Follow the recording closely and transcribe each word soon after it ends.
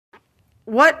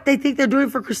What they think they're doing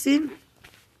for Christine?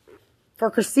 For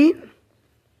Christine?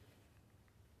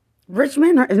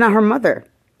 Richmond is not her mother.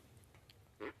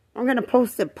 I'm going to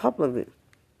post it publicly.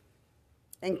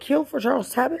 And kill for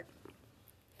Charles Tabbitt?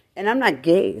 And I'm not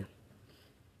gay.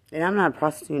 And I'm not a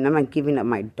prostitute. And I'm not giving up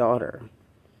my daughter.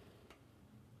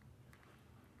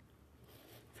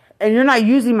 And you're not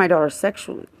using my daughter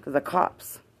sexually. Because the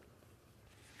cops.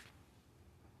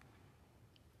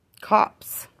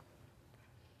 Cops.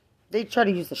 They try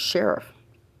to use the sheriff.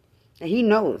 And he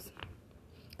knows.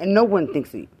 And no one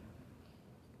thinks he.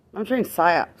 I'm trying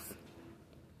psyops.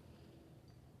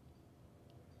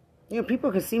 You know,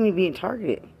 people can see me being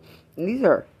targeted. And these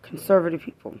are conservative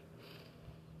people.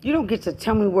 You don't get to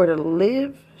tell me where to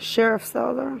live, Sheriff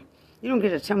Salazar. You don't get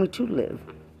to tell me to live.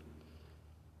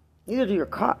 Neither do your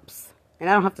cops. And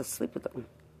I don't have to sleep with them.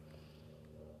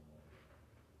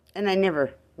 And I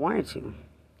never wanted to.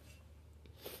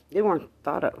 They weren't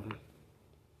thought of.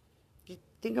 Did you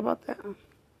think about that?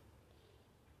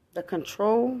 The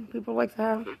control people like to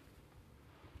have.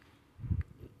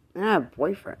 And I have a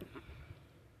boyfriend.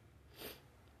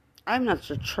 I'm not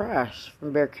your trash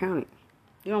from Bexar County.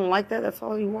 You don't like that? That's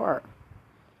all you are.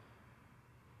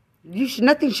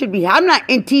 Nothing should be. I'm not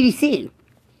in TDC.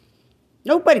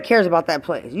 Nobody cares about that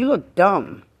place. You look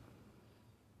dumb.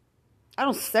 I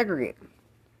don't segregate.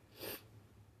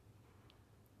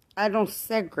 I don't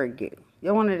segregate.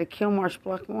 You wanted to kill Marsh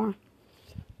Blackmore?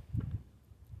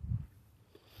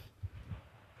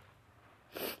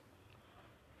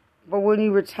 But when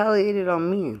you retaliated on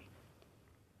me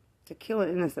to kill an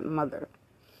innocent mother,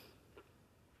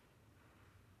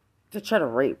 to try to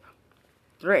rape,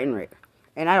 threaten rape,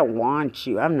 and I don't want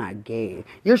you. I'm not gay.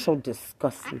 You're so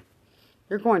disgusting.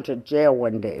 You're going to jail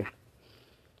one day.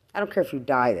 I don't care if you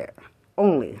die there.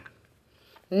 Only.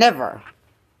 Never.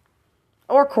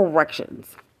 Or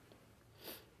corrections.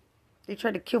 They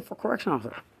tried to kill for correction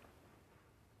officer.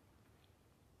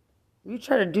 You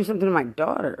try to do something to my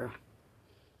daughter.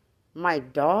 My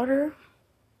daughter?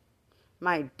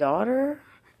 My daughter?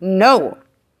 No.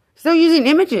 Still using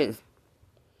images.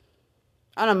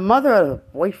 On a mother of a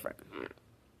boyfriend.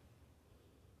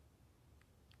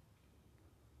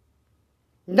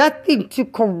 Nothing to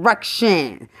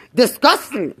correction.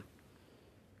 Disgusting.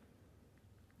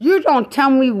 You don't tell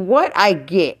me what I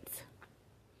get.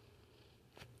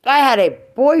 I had a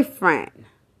boyfriend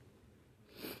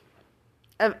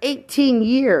of 18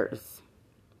 years.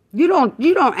 You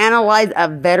don't analyze a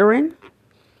veteran.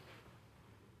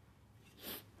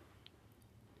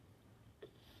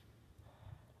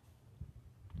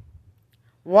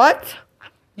 What?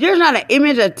 There's not an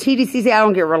image of TDC say I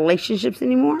don't get relationships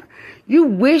anymore. You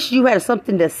wish you had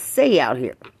something to say out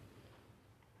here.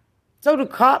 So do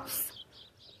cops.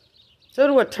 So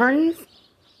do attorneys.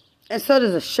 And so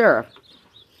does the sheriff.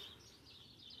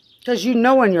 Because you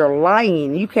know when you're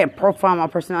lying. You can't profile my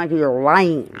personality because you're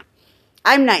lying.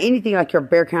 I'm not anything like your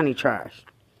Bexar County trash.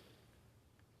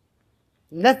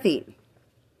 Nothing.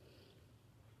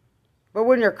 But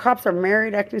when your cops are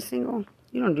married acting single,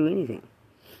 you don't do anything.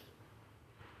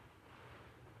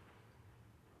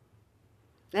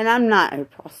 And I'm not a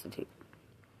prostitute.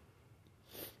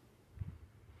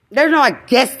 There's no I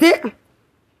guessed it.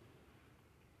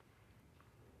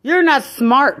 You're not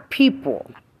smart people.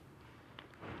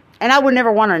 And I would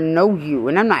never want to know you.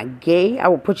 And I'm not gay. I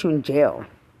will put you in jail.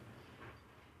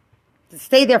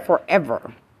 Stay there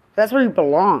forever. That's where you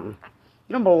belong.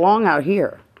 You don't belong out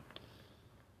here.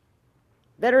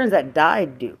 Veterans that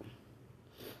died do.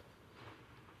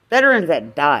 Veterans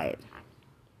that died.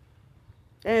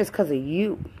 And it's because of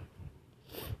you.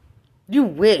 You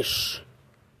wish.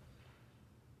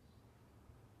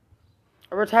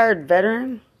 A retired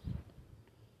veteran.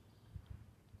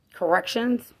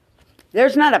 Corrections.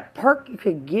 There's not a perk you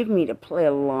could give me to play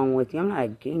along with you. I'm not a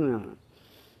gamer.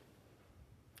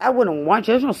 I wouldn't want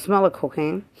you. There's no smell of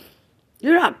cocaine.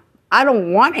 You're not. I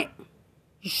don't want it.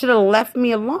 You should have left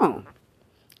me alone.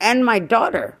 And my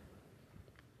daughter.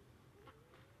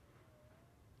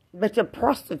 But the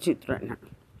prostitute threatened her.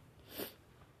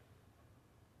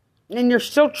 And you're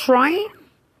still trying?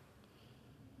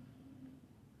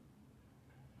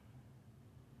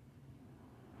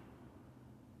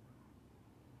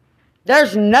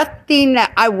 There's nothing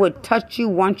that I would touch you,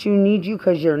 want you, need you,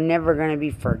 because you're never going to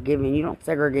be forgiven. You don't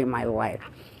segregate my life.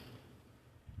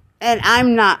 And are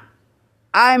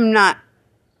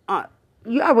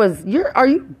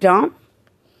you dumb?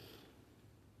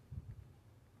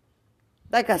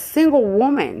 Like a single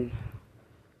woman.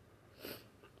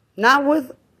 Not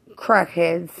with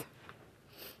crackheads.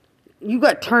 You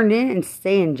got turned in and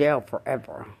stay in jail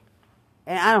forever.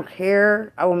 And I don't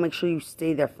care. I will make sure you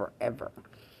stay there forever.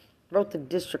 wrote the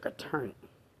district attorney.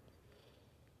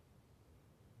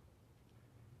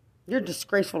 You're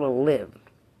disgraceful to live.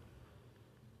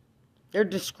 You're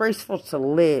disgraceful to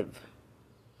live.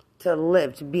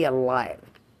 To be alive.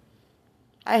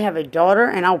 I have a daughter,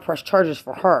 and I'll press charges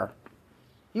for her.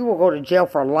 You will go to jail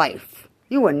for life.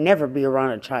 You will never be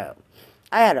around a child.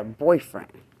 I had a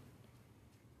boyfriend.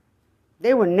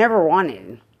 They were never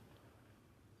wanted.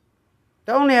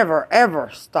 Don't ever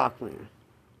stalk me.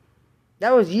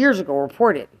 That was years ago,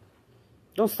 reported.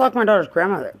 Don't stalk my daughter's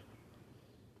grandmother.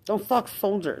 Don't stalk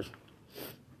soldiers.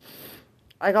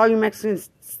 Like all you Mexicans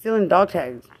stealing dog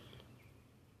tags.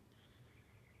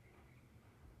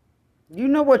 You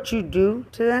know what you do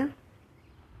to them?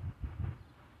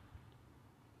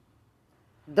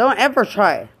 Don't ever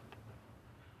try.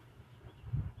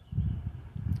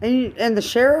 And the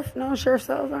sheriff, Sheriff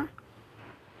Salazar?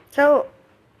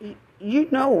 You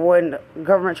know when the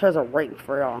government tries to rape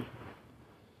for y'all.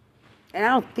 And I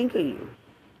don't think of you.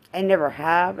 I never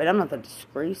have, and I'm not the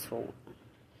disgraceful one.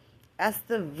 That's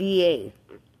the VA.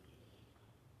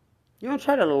 You don't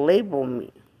try to label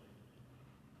me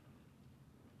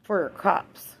for your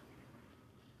cops.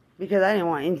 Because I didn't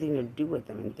want anything to do with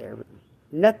them in therapy.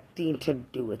 Nothing to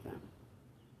do with them.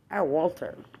 I had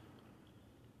Walter.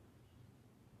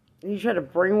 And you try to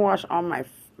brainwash all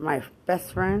my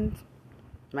best friends,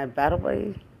 my battle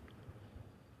buddies,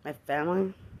 my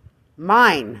family.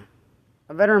 Mine.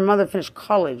 A veteran mother finished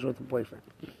college with a boyfriend.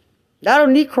 I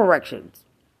don't need corrections.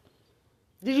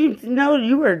 Did you know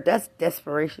you were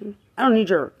desperation? I don't need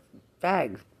your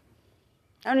fags.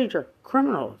 I don't need your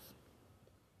criminals.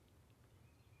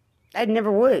 I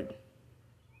never would.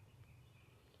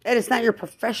 And it's not your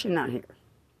profession out here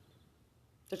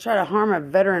to try to harm a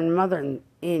veteran mother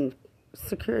in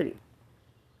security.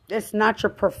 It's not your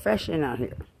profession out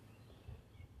here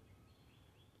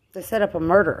to set up a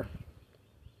murder.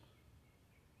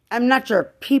 I'm not your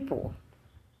people.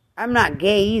 I'm not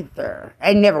gay either.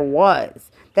 I never was.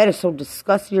 That is so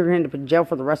disgusting. You're going to end up in jail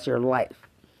for the rest of your life.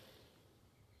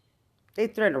 They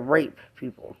threaten to rape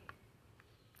people.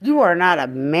 You are not a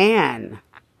man.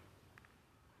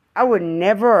 I would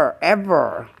never,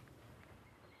 ever.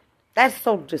 That's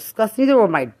so disgusting. Neither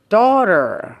would my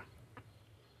daughter.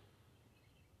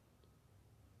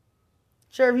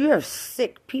 Sheriff, you have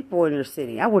sick people in your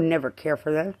city. I would never care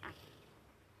for them.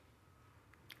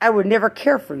 I would never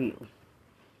care for you.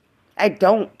 I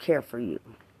don't care for you.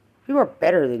 You are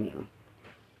better than you.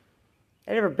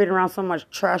 I've never been around so much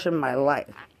trash in my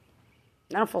life.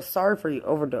 I don't feel sorry for you,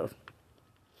 overdose.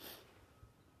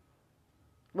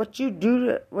 What you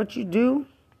do,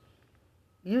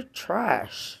 you're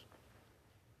trash.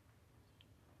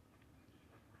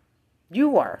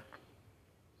 You are.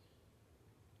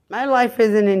 My life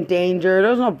isn't in danger.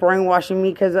 There's no brainwashing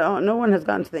me because no one has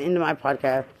gotten to the end of my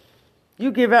podcast. You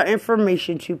give out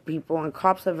information to people, and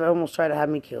cops have almost tried to have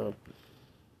me killed.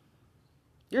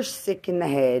 You're sick in the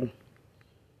head.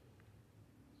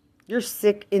 You're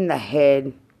sick in the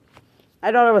head.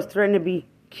 My daughter was threatened to be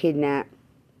kidnapped.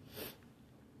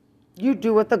 You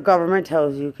do what the government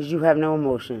tells you because you have no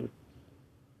emotion.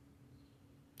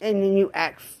 And then you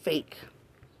act fake.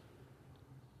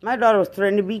 My daughter was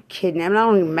threatened to be kidnapped. Not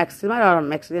only Mexican, my daughter is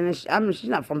Mexican. She's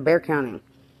not from Bexar County.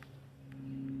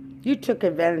 You took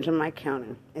advantage of my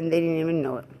county, and they didn't even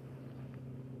know it.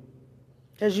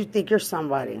 Because you think you're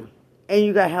somebody. And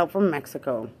you got help from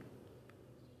Mexico.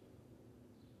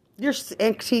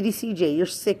 And TDCJ, you're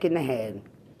sick in the head.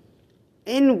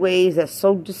 In ways that's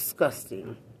so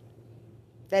disgusting.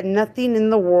 That nothing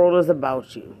in the world is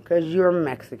about you. Because you're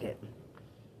Mexican.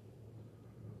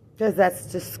 Because that's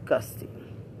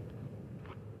disgusting.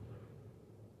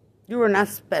 You are not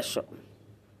special.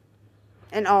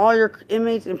 And all your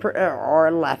inmates are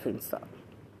a laughing stock.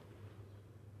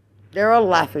 They're a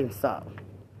laughing stock.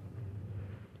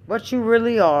 What you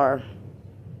really are,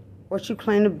 what you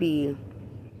claim to be,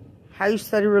 how you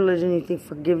study religion, you think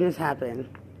forgiveness happened.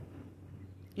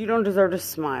 You don't deserve to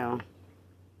smile.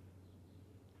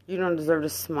 You don't deserve to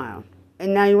smile.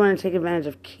 And now you want to take advantage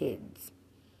of kids.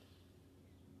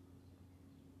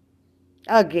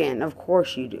 Again, of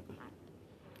course you do.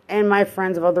 And my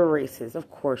friends of other races, of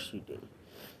course you do.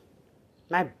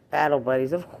 My battle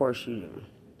buddies, of course you do.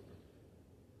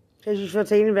 Because you feel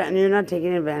taken advantage, and you're not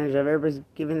taking advantage of. Everybody's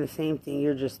giving the same thing.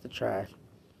 You're just the trash.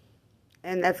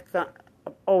 And that's going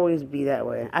to always be that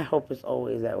way. I hope it's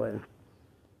always that way.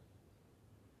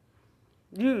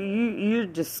 You're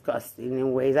disgusting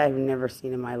in ways I've never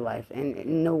seen in my life.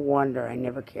 And no wonder I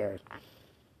never cared.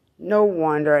 No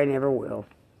wonder I never will.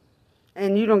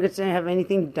 And you don't get to have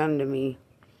anything done to me.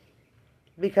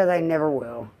 Because I never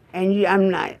will. And I'm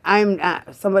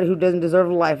not somebody who doesn't deserve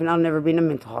a life, and I'll never be in a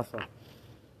mental hospital.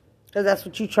 Because that's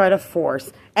what you try to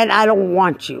force. And I don't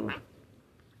want you.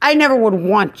 I never would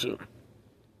want you.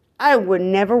 I would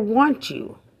never want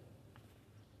you.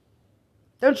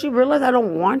 Don't you realize I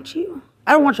don't want you?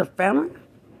 I don't want your family.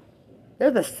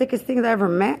 They're the sickest things I ever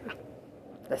met.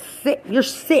 You're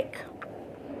sick.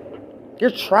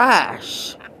 You're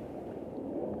trash.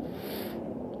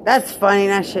 That's funny,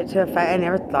 that shit too. In fact, I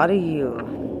never thought of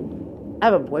you. I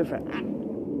have a boyfriend.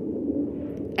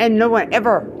 And no one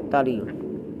ever thought of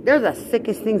you. They're the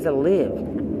sickest things to live.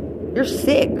 You're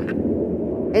sick.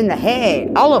 In the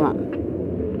head. All of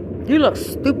them. You look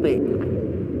stupid.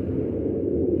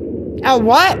 Oh,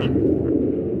 what?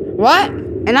 What?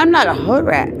 And I'm not a hood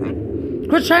rat.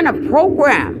 Quit trying to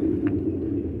program.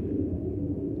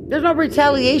 There's no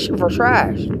retaliation for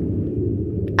trash.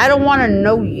 I don't want to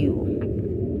know you.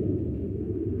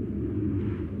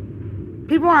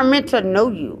 People aren't meant to know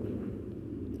you.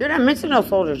 They're not meant to know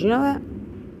soldiers. You know that?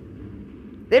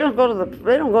 They don't go to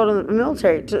the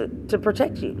military to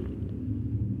protect you.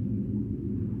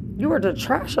 You are the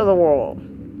trash of the world.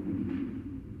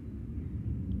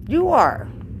 You are.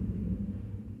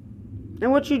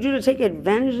 And what you do to take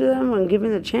advantage of them when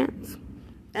given the chance.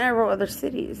 And I wrote other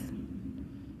cities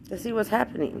to see what's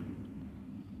happening.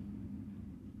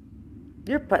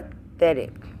 You're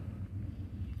pathetic.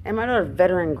 And my daughter's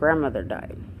veteran grandmother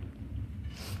died.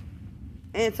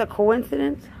 And it's a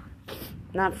coincidence?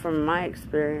 Not from my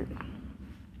experience.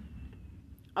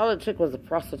 All it took was a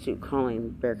prostitute calling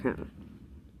Bexar County.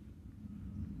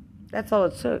 That's all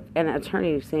it took. And an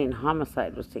attorney saying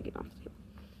homicide was taken off the table.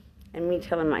 And me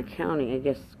telling my county, I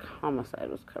guess homicide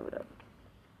was covered up.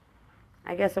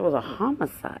 I guess it was a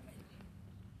homicide.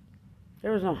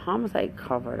 There was no homicide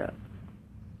covered up.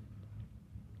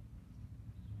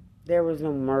 There was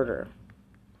no murder.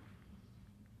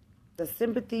 The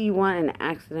sympathy you want in an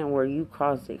accident where you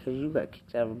caused it because you got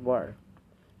kicked out of a bar.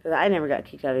 Because I never got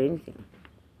kicked out of anything.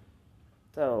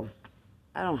 So,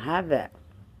 I don't have that.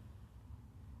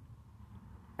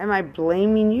 Am I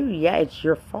blaming you? Yeah, it's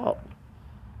your fault.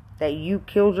 That you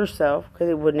killed yourself because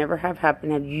it would never have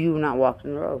happened had you not walked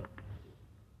in the road.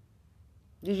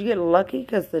 Did you get lucky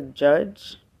because the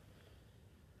judge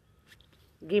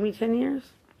gave me 10 years?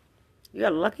 You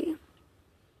got lucky?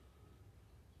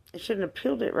 I shouldn't have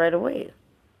appealed it right away.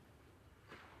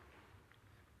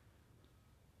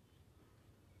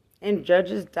 And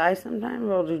judges die sometimes?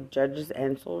 Well, do judges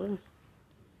and soldiers?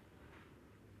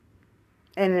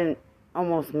 And then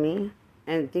almost me?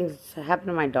 And things happen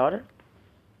to my daughter?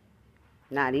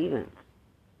 Not even.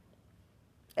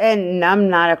 And I'm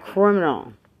not a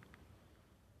criminal.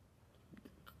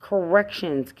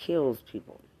 Corrections kills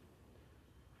people.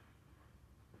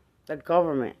 The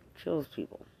government kills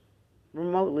people.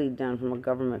 Remotely done from a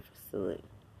government facility.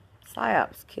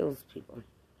 PSYOPs kills people.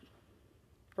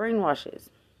 Brainwashes.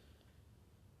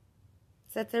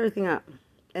 Sets everything up.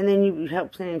 And then you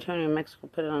help San Antonio and Mexico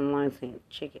put it online saying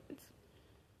chickens.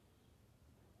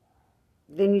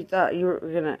 Then you thought you were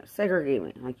going to segregate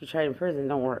me like you tried in prison.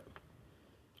 Don't work.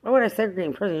 Why would I segregate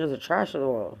in prison? You're the trash of the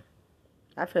world.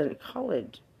 I feel in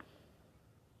college.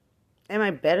 Am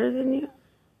I better than you?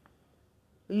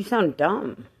 You sound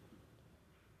dumb.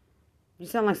 You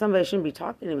sound like somebody shouldn't be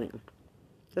talking to me.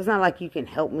 It's not like you can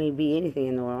help me be anything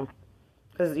in the world.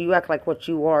 Because you act like what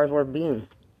you are is worth being.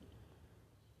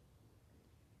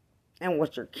 And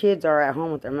what your kids are at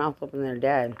home with their mouth open to their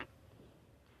dad.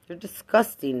 You're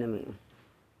disgusting to me.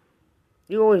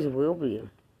 You always will be.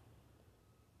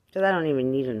 Because I don't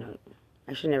even need to know you.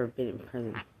 I should never been in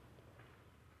prison.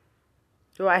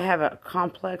 Do I have a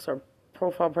complex or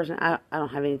profile person? I don't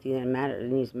have anything that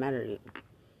needs to matter to you.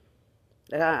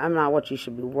 Like, I'm not what you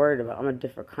should be worried about. I'm a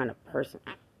different kind of person.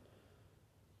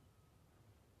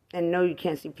 And no, you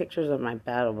can't see pictures of my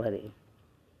battle buddy.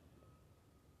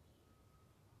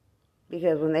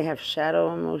 Because when they have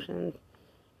shadow emotions,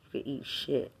 you can eat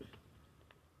shit.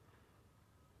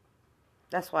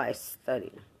 That's why I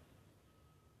study.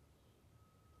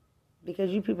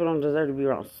 Because you people don't deserve to be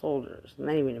around soldiers.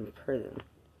 Not even in prison.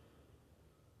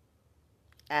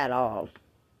 At all.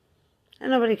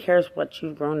 And nobody cares what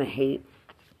you've grown to hate.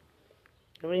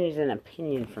 Nobody needs an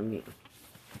opinion from you.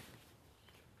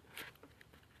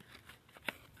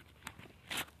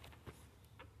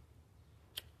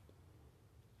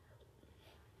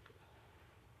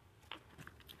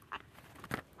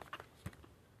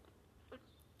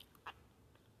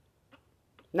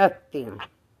 Nothing.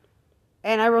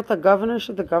 And I wrote the governor.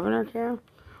 Should the governor care?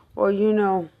 Well, you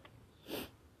know,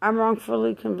 I'm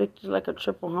wrongfully convicted like a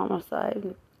triple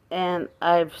homicide. And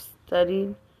I've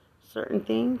studied certain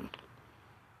things.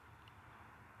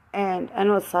 And I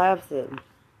know what PSYOPs did.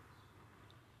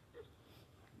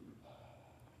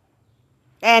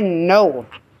 And no,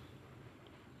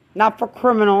 not for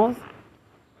criminals.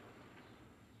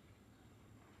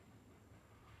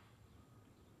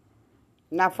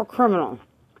 Not for criminals.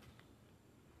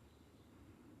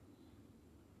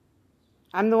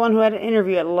 I'm the one who had an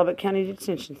interview at Lubbock County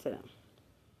Detention Center.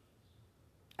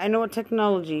 I know what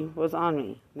technology was on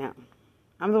me now.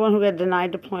 I'm the one who got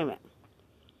denied deployment.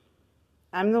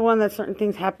 I'm the one that certain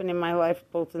things happen in my life,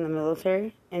 both in the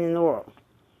military and in the world.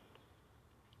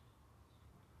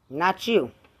 Not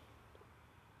you.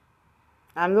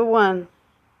 I'm the one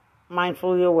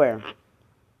mindfully aware.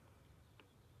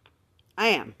 I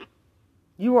am.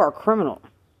 You are a criminal.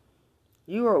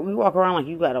 You walk around like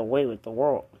you got away with the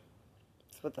world.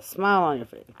 It's with a smile on your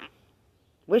face.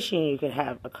 Wishing you could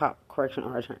have a cop correctional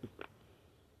return.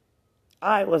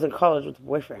 I was in college with a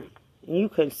boyfriend, and you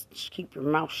could keep your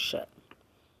mouth shut.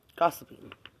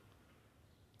 Gossiping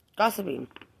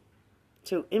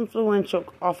to influential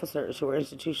officers who are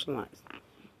institutionalized.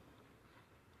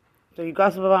 So you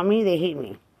gossip about me, they hate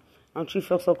me. Don't you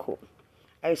feel so cool?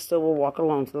 I still will walk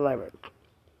alone to the library.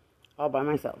 All by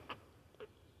myself.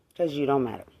 Because you don't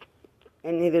matter.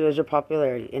 And neither does your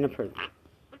popularity in a prison.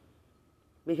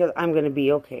 Because I'm going to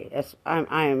be okay.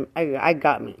 I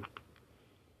got me.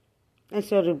 And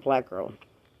so do black girl.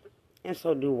 And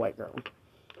so do white girl.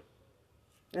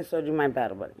 And so do my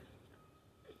battle buddy.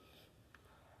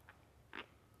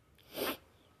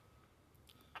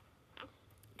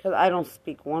 Because I don't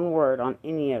speak one word on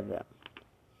any of them.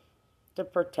 To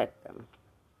protect them.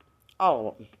 All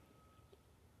of them.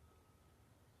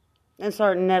 And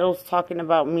Sergeant Nettles talking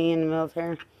about me in the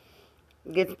military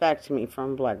gets back to me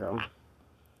from black girl.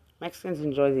 Mexicans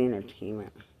enjoy the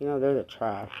entertainment. You know, they're the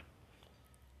tribe.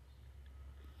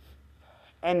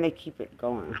 And they keep it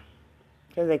going.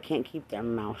 Because they can't keep their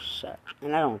mouth shut.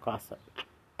 And I don't gossip.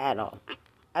 At all.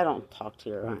 I don't talk to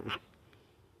your honey.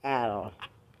 At all.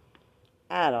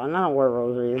 At all. And I don't wear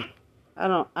rosaries. I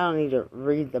don't need to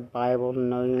read the Bible to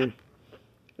know you.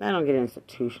 I don't get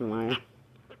institutionalized.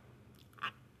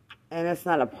 And that's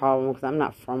not a problem because I'm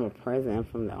not from a prison. I'm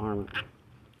from the army.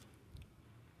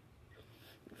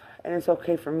 And it's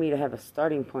okay for me to have a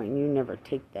starting point and you never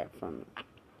take that from me.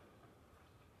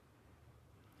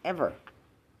 Ever.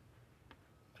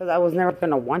 Because I was never going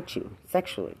to want you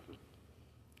sexually.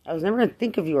 I was never going to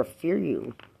think of you or fear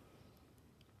you.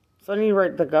 So I need to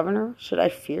write the governor. Should I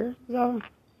fear y'all?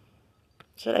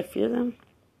 Should I fear them?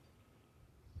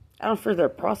 I don't fear their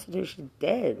prostitute. She's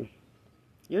dead.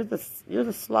 You're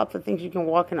the slop that thinks you can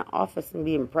walk in an office and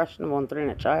be impressionable and threaten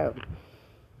a child.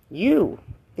 You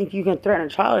think you can threaten a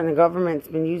child and the government's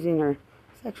been using her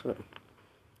sexually.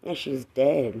 And she's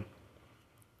dead.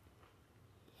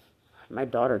 My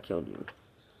daughter killed you.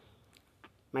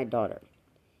 My daughter.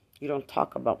 You don't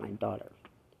talk about my daughter.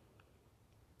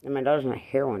 And my daughter's not a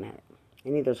heroin addict.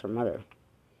 And neither is her mother.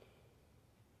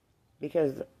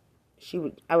 Because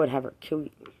I would have her kill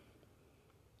you.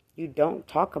 You don't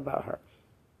talk about her.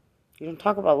 You don't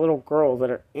talk about little girls that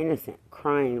are innocent,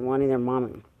 crying, wanting their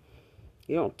mommy.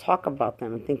 You don't talk about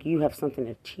them and think you have something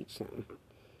to teach them.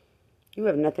 You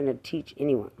have nothing to teach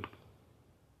anyone.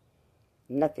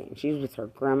 Nothing. She was with her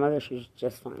grandmother. She was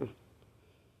just fine.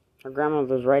 Her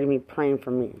grandmother was writing me, praying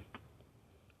for me.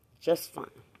 Just fine.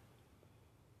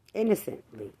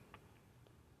 Innocently.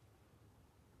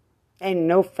 And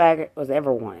no faggot was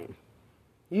ever wanted.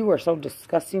 You are so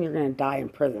disgusting, you're going to die in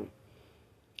prison.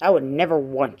 I would never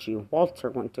want you. Walter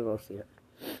went to go see her.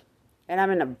 And I'm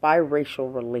in a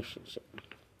biracial relationship.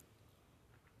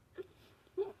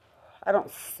 I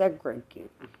don't segregate.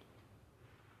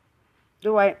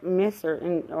 Do I miss her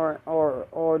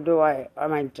or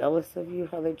am I jealous of you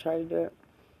how they try to do it?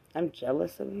 I'm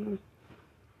jealous of you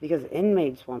because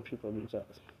inmates want people to be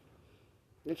jealous.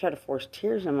 They try to force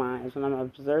tears in my eyes when I'm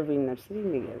observing them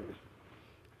sitting together.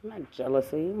 I'm not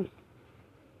jealous of you.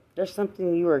 There's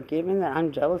something you are given that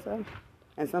I'm jealous of,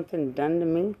 and something done to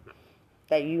me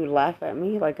that you laugh at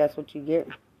me like that's what you get.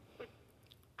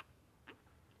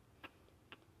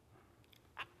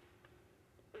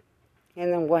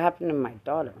 And then what happened to my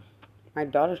daughter? My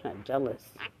daughter's not jealous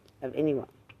of anyone.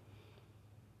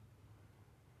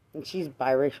 And she's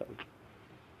biracial.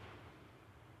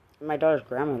 And my daughter's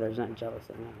grandmother's not jealous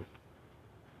of anyone.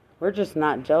 We're just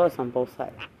not jealous on both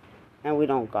sides. And we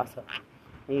don't gossip.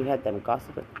 And you had them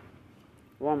gossiping.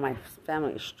 Well, my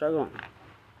family is struggling.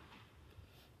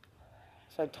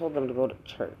 So I told them to go to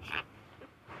church.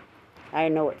 I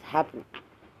know what's happening.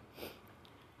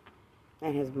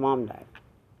 And his mom died.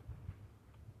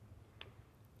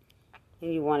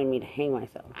 And you wanted me to hang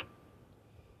myself.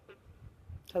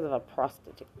 Because of a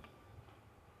prostitute.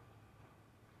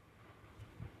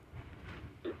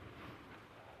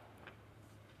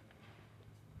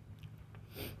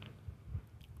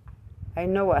 I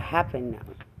know what happened now.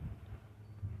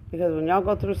 Because when y'all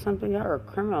go through something, y'all are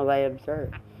criminals, I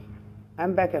observe.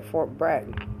 I'm back at Fort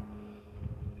Bragg.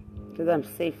 Because I'm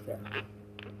safe there.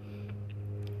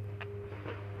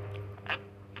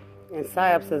 And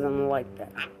PSYOPs isn't like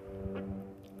that.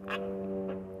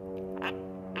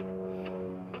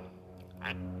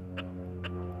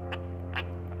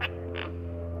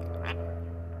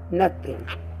 Nothing.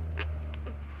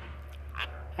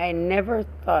 I never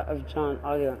thought of John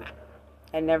Aguilar.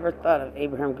 I never thought of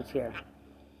Abraham Gutierrez.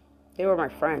 They were my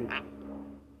friends.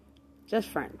 Just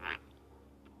friends.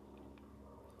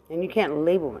 And you can't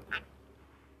label them.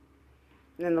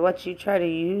 And what you try to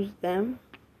use them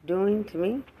doing to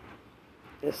me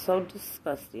is so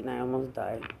disgusting, I almost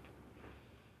died.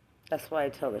 That's why I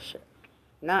tell this shit.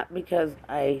 Not because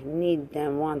I need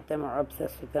them, want them, or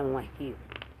obsessed with them like you.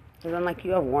 Because unlike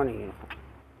you, I've worn a uniform.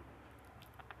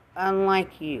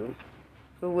 Unlike you,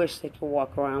 who wish they could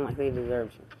walk around like they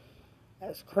deserve to.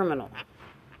 That's criminal.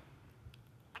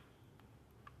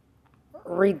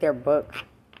 Read their book.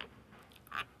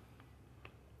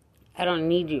 I don't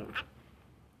need you.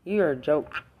 You're a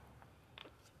joke.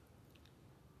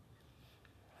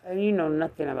 And you know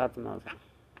nothing about the military.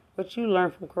 But you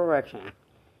learn from correction.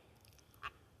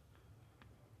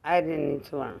 I didn't need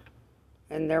to learn.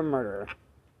 And they're murderer.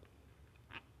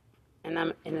 And I'm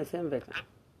an innocent victim.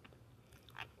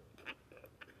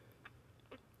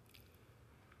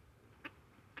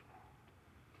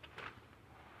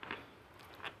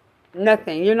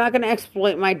 Nothing. You're not going to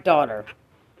exploit my daughter.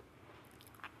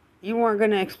 You weren't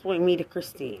going to exploit me to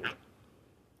Christine.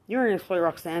 You were going to exploit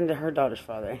Roxanne to her daughter's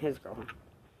father and his girlfriend.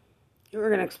 You were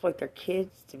going to exploit their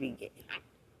kids to be gay.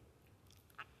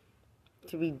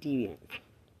 To be deviant.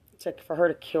 For her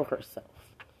to kill herself.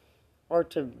 Or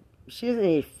to... She doesn't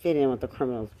even fit in with the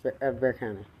criminals of Bexar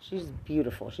County. She's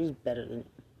beautiful. She's better than you.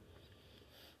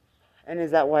 And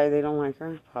is that why they don't like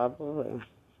her? Probably.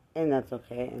 And that's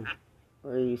okay.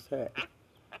 We're used to it.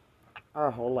 Our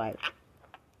whole life.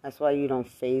 That's why you don't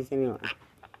phase anyone.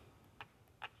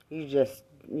 You just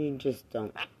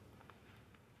don't.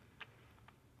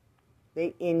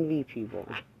 They envy people.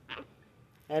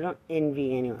 I don't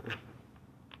envy anyone.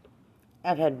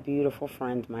 I've had beautiful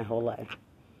friends my whole life.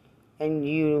 And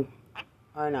you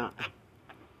are not.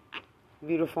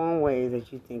 Beautiful in ways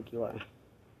that you think you are.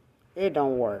 It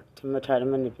don't work to try to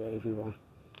manipulate people.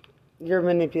 Your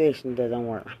manipulation doesn't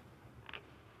work.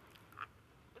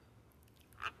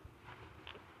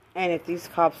 And if these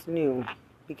cops knew,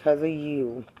 because of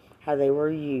you, how they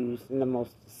were used in the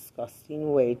most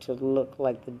disgusting way to look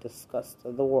like the disgust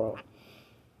of the world.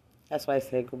 That's why I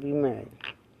say go be married.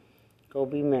 Go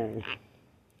be married.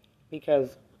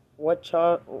 Because what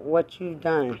you've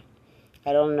done,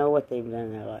 I don't know what they've done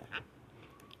in their life.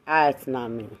 It's not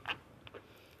me.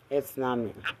 It's not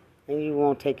me. And you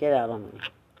won't take it out on me.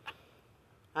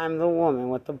 I'm the woman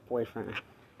with the boyfriend.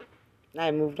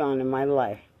 I moved on in my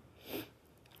life.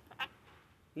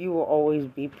 You will always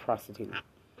be prostitute.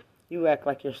 You act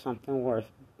like you're something worth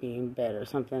being better,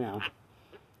 something else.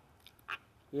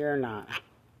 You're not.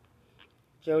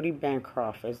 Jody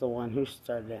Bancroft is the one who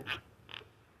started it.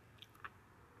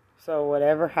 So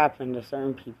whatever happened to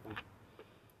certain people,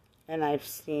 and I've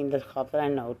seen the cop that I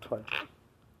know torture.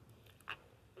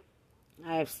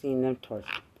 I have seen them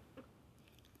torture.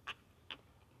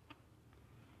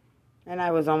 And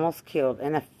I was almost killed,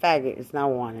 and a faggot is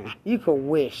not wanted. You could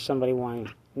wish somebody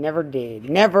wanted. Never did.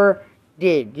 Never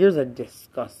did. You're the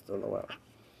disgust of the world.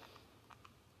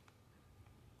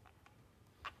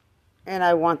 And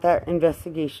I want that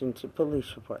investigation to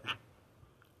police report.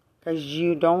 Because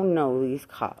you don't know these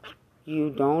cops. You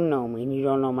don't know me, and you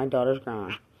don't know my daughter's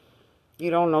grandma.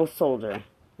 You don't know Soldier.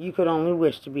 You could only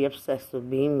wish to be obsessed with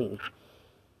being me.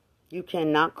 You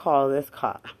cannot call this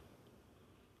cop.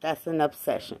 That's an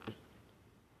obsession.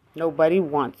 Nobody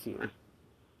wants you.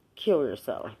 Kill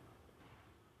yourself.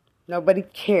 Nobody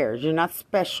cares. You're not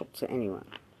special to anyone.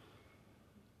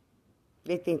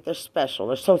 They think they're special.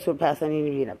 They're sociopaths that need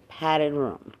to be in a padded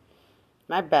room.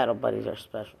 My battle buddies are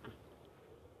special.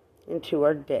 And 2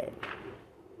 are dead.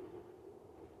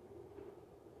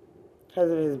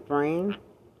 Because of his brain.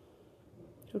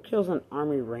 Who kills an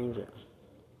Army Ranger?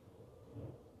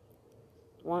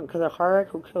 One, because of a car wreck,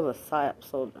 who kills a PSYOP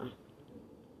soldier?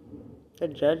 The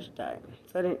judge died.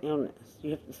 Sudden illness.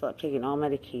 You have to stop taking all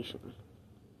medication.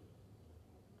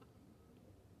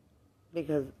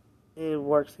 Because it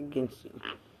works against you.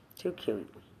 To kill you.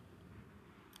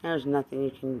 There's nothing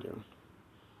you can do.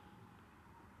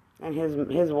 And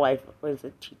his wife was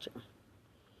a teacher.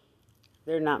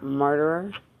 They're not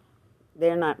murderers.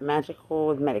 They're not magical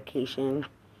with medication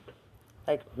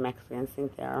like Mexicans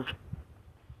think they are.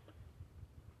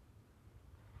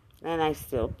 And I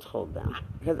still told them.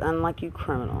 Because unlike you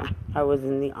criminal, I was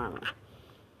in the army.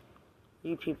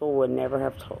 You people would never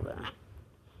have told them.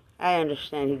 I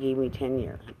understand he gave me 10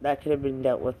 years. That could have been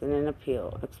dealt with in an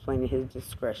appeal, explaining his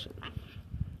discretion.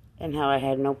 And how I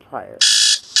had no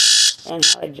priors. And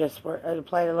how I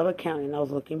applied to Lubbock County and I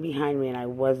was looking behind me and I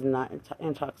was not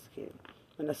intoxicated.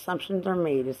 When assumptions are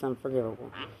made, it's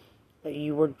unforgivable. That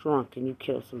you were drunk and you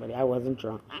killed somebody. I wasn't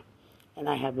drunk. And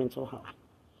I have mental health.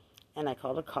 And I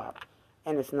called a cop.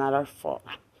 And it's not our fault.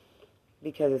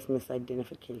 Because it's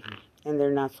misidentification. And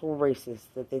they're not so racist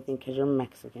that they think because you're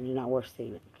Mexican, you're not worth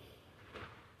saving.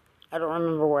 I don't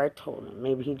remember where I told him.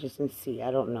 Maybe he just didn't see.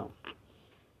 I don't know.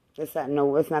 It's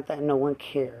not that no one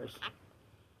cares.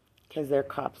 Because they're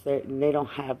cops. They don't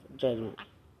have judgment.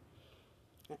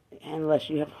 Unless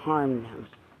you have harmed them.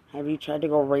 Have you tried to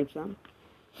go rape them?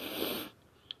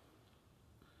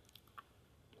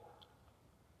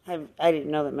 I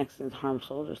didn't know that Mexicans harm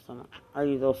soldiers so much. Are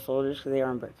you those soldiers? Because they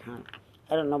are in Burke County.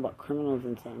 I don't know about criminals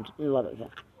in Lubbock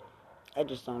County. I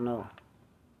just don't know.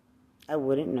 I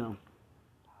wouldn't know.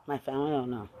 My family don't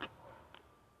know.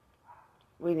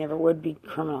 We never would be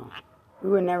criminal. We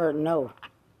would never know.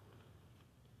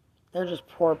 They're just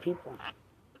poor people.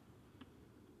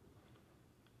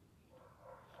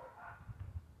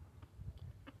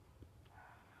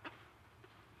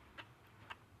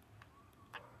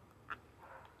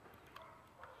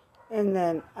 And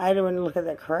then I didn't look at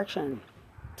that correction.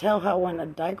 Tell how when a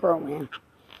dyke wrote me,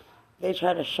 they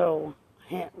try to show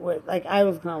him with, like I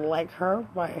was gonna like her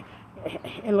by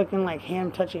it looking like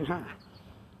him touching her.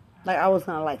 Like I was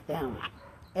gonna like them.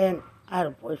 And I had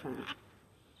a boyfriend.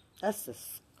 That's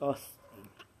disgusting.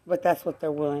 But that's what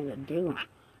they're willing to do.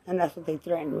 And that's what they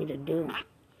threatened me to do.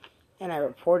 And I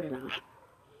reported them.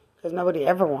 Because nobody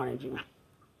ever wanted you.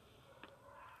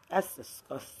 That's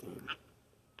disgusting.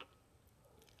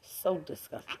 So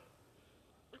disgusting.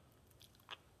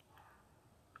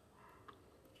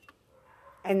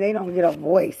 And they don't get a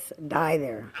voice. Die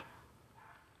there.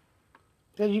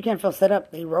 Because you can't feel set up.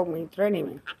 They wrote me threatening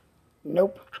me.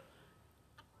 Nope.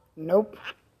 Nope.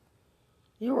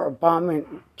 You were a bum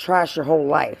and trash your whole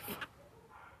life.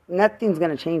 Nothing's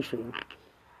going to change for you.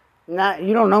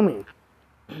 You don't know me.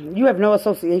 You have no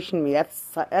association with me.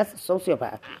 That's a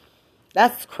sociopath.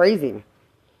 That's crazy.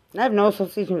 I have no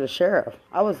association with the sheriff.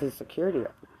 I was his security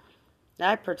rep.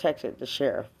 I protected the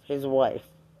sheriff, his wife,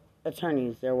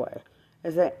 attorneys, their wife.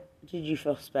 Did you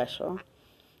feel special?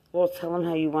 Well, tell him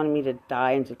how you wanted me to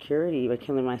die in security by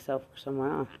killing myself or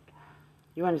someone else.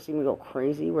 You want to see me go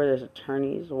crazy where there's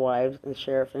attorneys, wives, and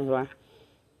sheriff and his wife?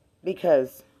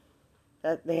 Because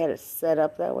they had it set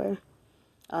up that way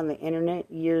on the internet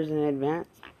years in advance,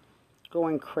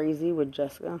 going crazy with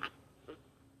Jessica.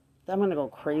 I'm going to go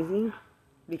crazy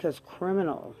because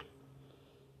criminals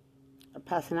are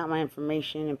passing out my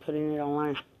information and putting it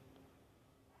online.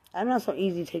 I'm not so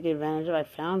easy to take advantage of. I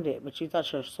found it, but you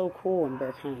thought you were so cool in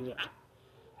Bear County Jail.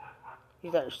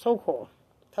 You thought you're so cool.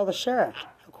 Tell the sheriff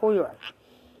how cool you are.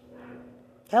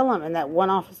 Tell him and that one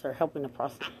officer helping the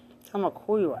process. Tell him how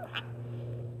cool you are.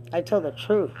 I tell the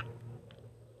truth.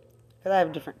 Because I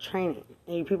have different training.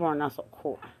 And you people are not so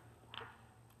cool.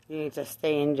 You need to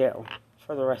stay in jail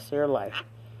for the rest of your life.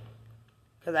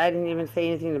 Because I didn't even say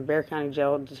anything to Bear County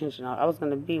Jail detention. I was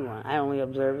going to be one. I only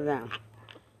observed them.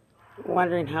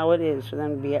 Wondering how it is for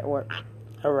them to be at work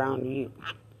around you.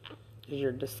 Because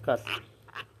you're disgusting.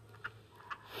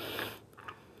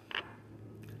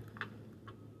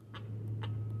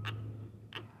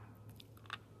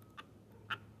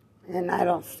 And I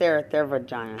don't stare at their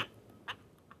vagina.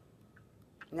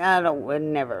 I would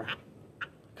never.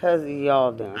 Because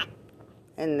y'all do.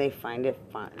 And they find it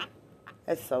fun.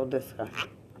 It's so disgusting.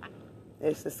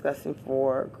 It's disgusting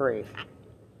for Grace.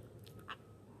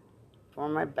 For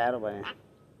my battle buddy.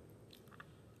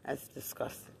 That's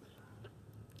disgusting.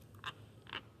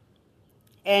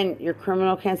 And your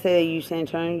criminal can't say that you, San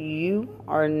Antonio, you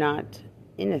are not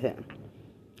innocent.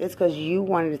 It's because you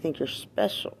wanted to think you're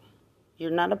special.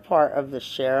 You're not a part of the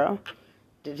sheriff,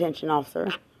 detention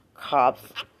officer, cops,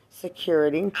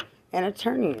 security, and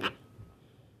attorney.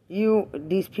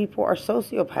 These people are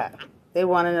sociopaths. They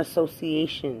want an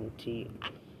association to you.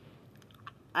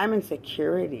 I'm in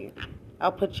security.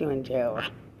 I'll put you in jail.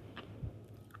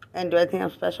 And do I think I'm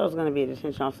special? I was going to be a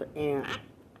detention officer. And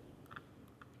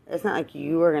it's not like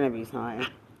you are going to be somebody.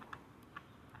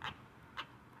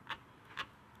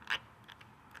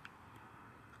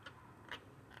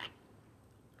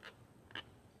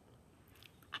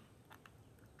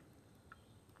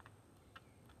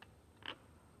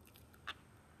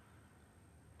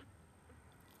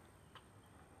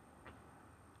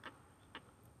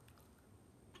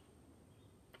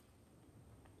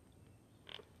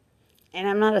 And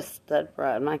I'm not a stud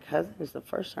bride. My cousin is the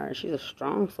first sergeant. She's a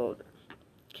strong soldier.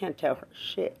 Can't tell her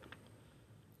shit.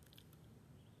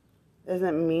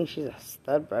 Doesn't mean she's a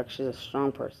stud bride. She's a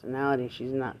strong personality.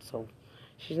 She's not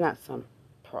some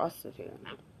prostitute.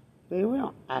 I mean, we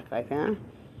don't act like that.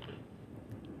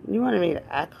 You wanted me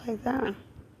to act like that?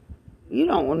 You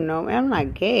don't know me. I'm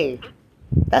not gay.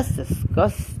 That's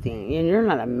disgusting. And you're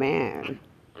not a man.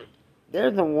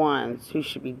 They're the ones who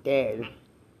should be dead.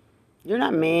 You're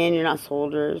not men. You're not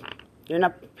soldiers. You're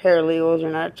not paralegals.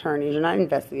 You're not attorneys. You're not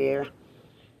investigators.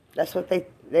 That's what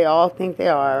they all think they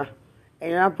are. And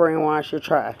you're not brainwashed. You're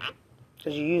trash.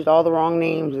 Because you used all the wrong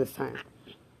names this time.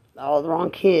 All the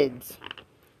wrong kids.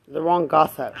 The wrong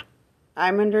gossip.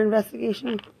 I'm under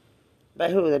investigation. By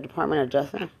who? The Department of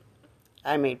Justice?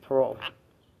 I made parole.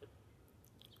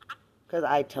 Because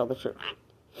I tell the truth.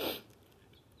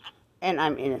 And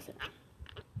I'm innocent.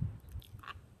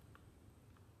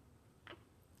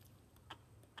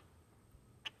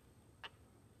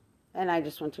 And I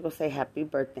just want to go say happy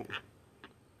birthday.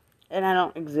 And I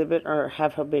don't exhibit or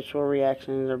have habitual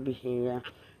reactions or behavior.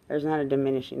 There's not a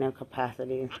diminishing of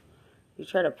capacity. You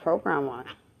try to program one.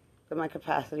 But my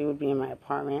capacity would be in my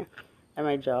apartment, at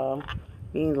my job,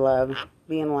 being loved,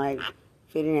 being liked,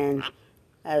 fitting in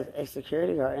as a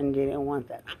security guard, and they didn't want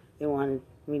that. They wanted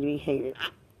me to be hated.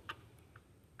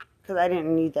 Because I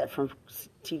didn't need that from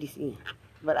TDC.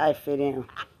 But I fit in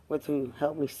with who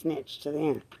helped me snitch to the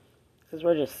end. Because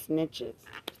we're just snitches.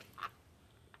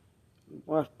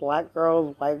 We're black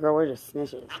girls, white girls, we're just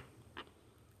snitches.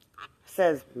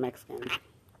 Says Mexicans.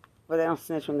 But they don't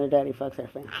snitch when their daddy fucks their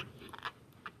family.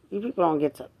 You people don't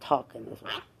get to talk in this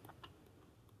way.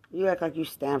 You act like you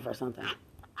stand for something.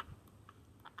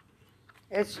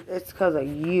 It's because of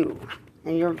you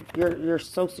and your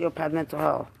sociopath mental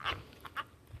health.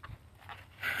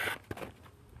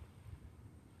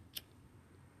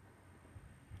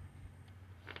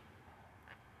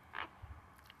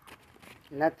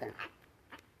 Nothing.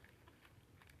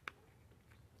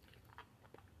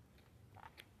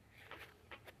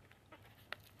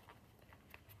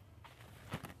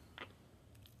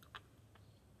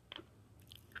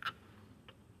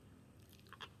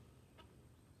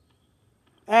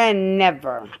 And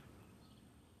never.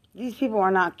 These people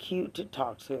are not cute to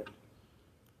talk to.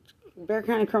 Bexar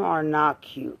County criminals are not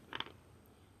cute.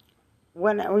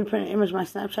 When we put an image on my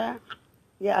Snapchat,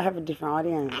 yeah, I have a different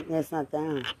audience. It's not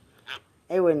them.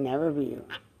 It would never be you.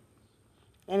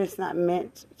 And it's not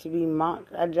meant to be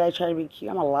mocked. Did I try to be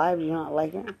cute? I'm alive. Do you not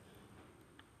like it?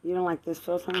 You don't like this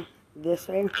filter? This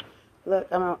way? Look,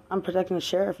 I'm protecting the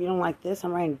sheriff. You don't like this?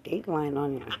 I'm writing Dateline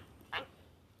on you.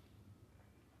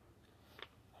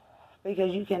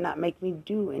 Because you cannot make me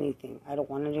do anything I don't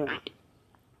want to do.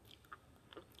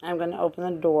 I'm going to open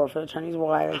the door for the attorney's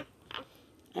wife.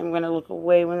 I'm going to look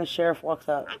away when the sheriff walks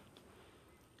up.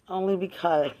 Only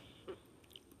because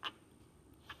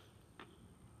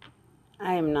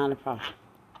I am not a problem.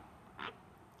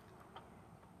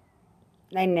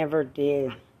 I never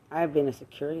did. I've been a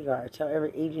security guard. I tell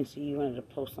every agency you wanted to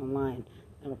post online.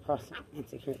 I'm a prostitute and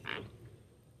security.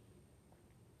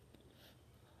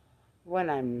 When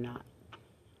I'm not.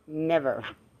 Never.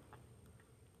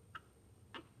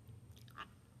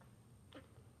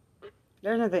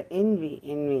 There's nothing envy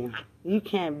in me. You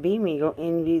can't be me. Go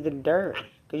envy the dirt.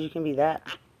 Because you can be that.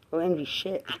 Go envy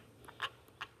shit.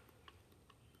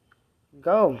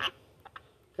 Go.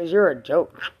 Because you're a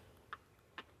joke.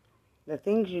 The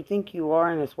things you think you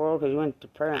are in this world because you went to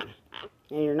prison.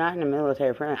 And you're not in the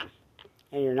military prison.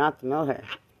 And you're not the military.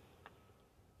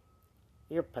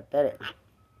 You're pathetic.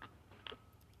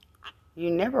 You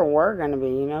never were going to be,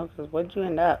 you know, because what'd you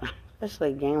end up?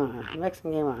 Especially gamer,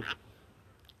 Mexican gamer.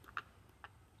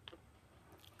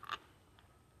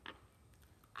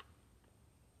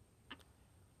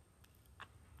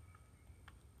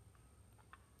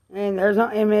 And there's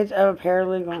no image of a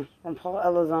paralegal from Paul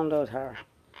Elizondo Tower.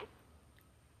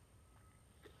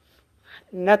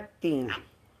 Nothing.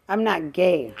 I'm not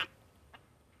gay.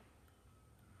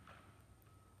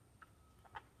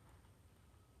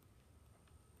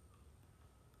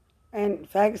 And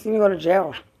faggots need to go to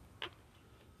jail.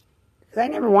 Because I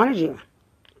never wanted you.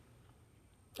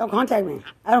 Don't contact me.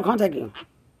 I don't contact you.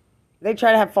 They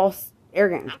try to have false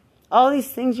arrogance. All these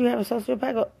things you have a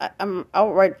sociopath, I'm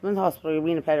outright from the hospital, you're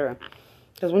being a pedophile.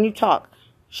 Because when you talk,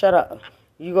 shut up.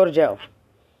 You go to jail.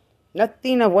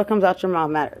 Nothing of what comes out your mouth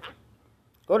matters.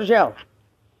 Go to jail.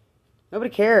 Nobody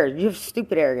cares. You have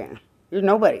stupid arrogance. You're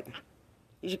nobody.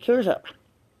 You should kill yourself.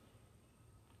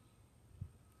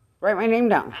 Write my name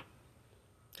down.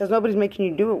 Because nobody's making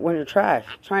you do it when you're trash.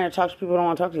 Trying to talk to people who don't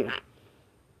want to talk to you.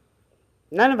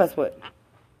 None of us would.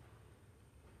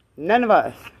 None of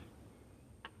us.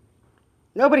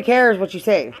 Nobody cares what you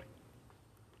say.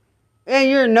 And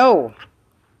you're no.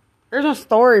 There's no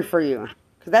story for you.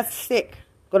 Because that's sick.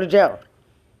 Go to jail.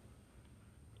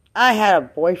 I had a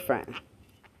boyfriend.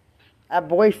 I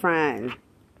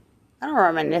don't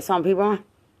reminisce on people.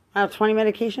 I have 20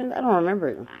 medications. I don't remember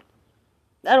you.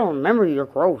 I don't remember you. You're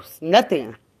gross.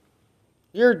 Nothing.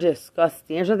 You're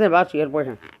disgusting. There's nothing about you. You had a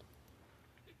boyfriend.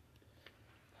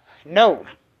 No.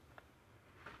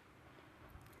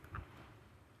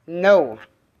 No.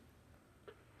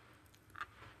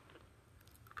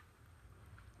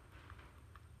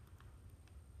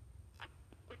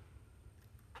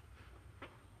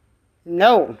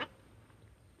 No.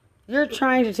 You're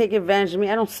trying to take advantage of me.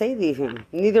 I don't say these things.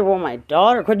 Neither will my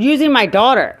daughter. Quit using my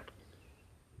daughter.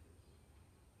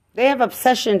 They have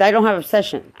obsessions. I don't have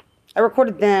obsession. I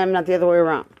recorded them, not the other way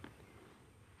around.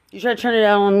 You try to turn it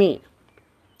on me.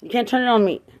 You can't turn it on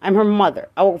me. I'm her mother.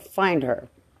 I will find her.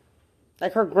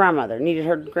 Like her grandmother needed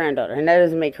her granddaughter. And that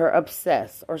doesn't make her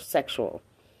obsessed or sexual.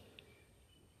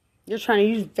 You're trying to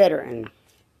use veterans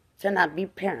to not be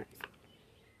parents.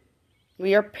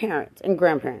 We are parents and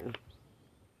grandparents.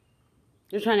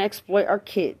 You're trying to exploit our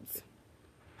kids.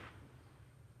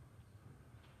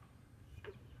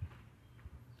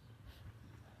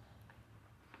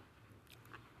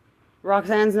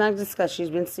 Roxanne's not discussed. She's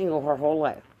been single her whole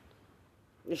life.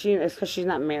 It's because she's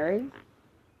not married?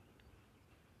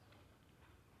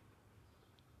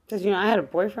 Because, I had a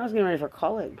boyfriend. I was getting ready for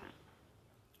college.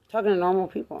 Talking to normal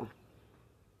people.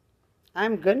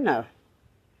 I'm good enough.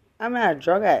 I'm not a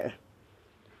drug addict.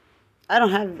 I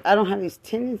don't have these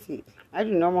tendencies. I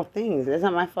do normal things. It's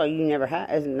not my fault you never had.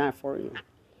 It's not for you.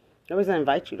 Nobody's going to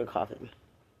invite you to coffee.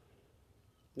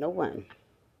 No one.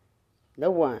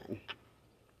 No one.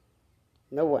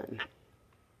 No one.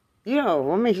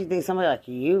 What makes you think somebody like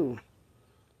you?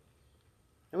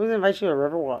 Nobody's going to invite you to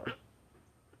Riverwalk.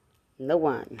 No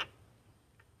one.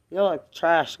 You're like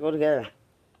trash. Go together.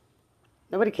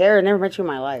 Nobody cares. Never met you in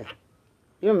my life.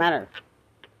 You don't matter.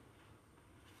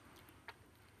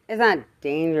 It's not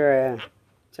dangerous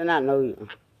to not know you.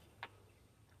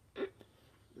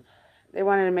 They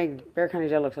wanted to make Bexar County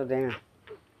Jail look so dangerous.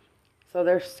 So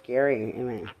they're scary,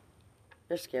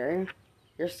 They're scary?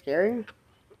 You're scary?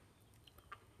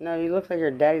 No, you look like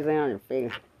your daddy's laying on your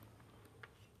face.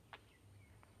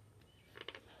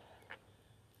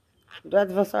 Do I have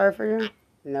to feel sorry for you?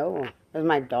 No. Is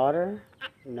my daughter?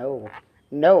 No.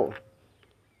 No.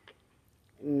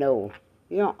 No.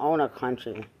 You don't own a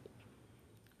country.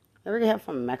 Never get help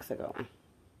from Mexico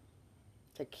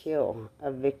to kill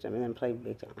a victim and then play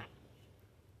victim.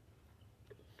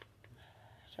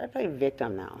 Should I play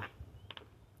victim now?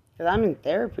 Because I'm in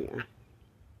therapy.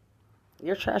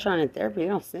 You're trash on in therapy. You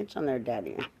don't snitch on their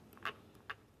daddy.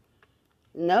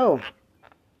 No.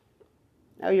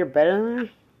 Oh, you're better than her?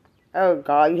 Oh,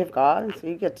 God, you have God? So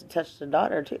you get to touch the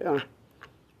daughter, too.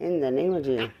 In the name of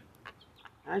Jesus.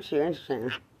 Aren't you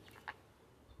interesting?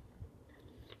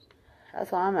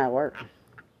 That's why I'm at work.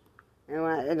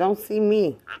 And don't see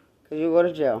me, because you go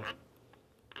to jail.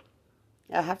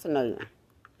 I have to know you.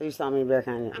 Because you saw me in Bexar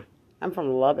County. I'm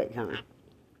from Lubbock County.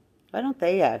 Why don't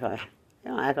they act like? They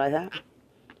don't act like that.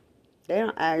 They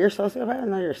don't act. You're a sociopath?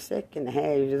 No, you're sick in the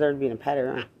head. You deserve to be in a padded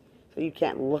room. So you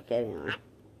can't look at anyone.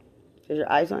 Because your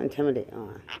eyes don't intimidate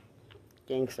anyone.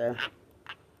 Gangster.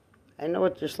 I know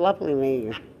what you're sloppily made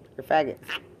you. You're faggots.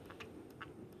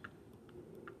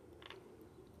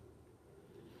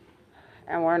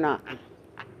 And we're not.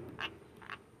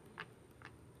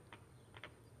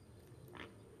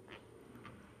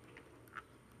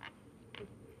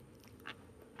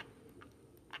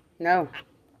 No.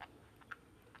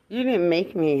 You didn't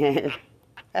make me.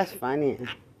 That's funny.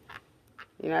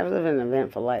 I've lived an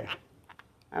eventful life.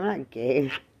 I'm not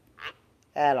gay.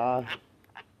 At all.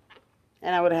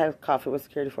 And I would have had coffee with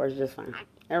security forces just fine.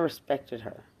 I respected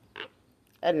her.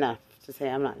 Enough to say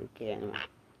I'm not gay anymore.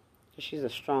 Because she's a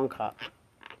strong cop.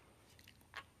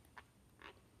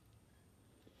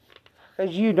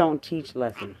 Because you don't teach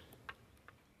lessons.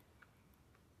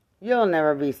 You'll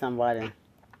never be somebody.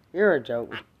 You're a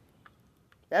joke.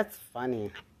 That's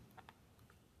funny.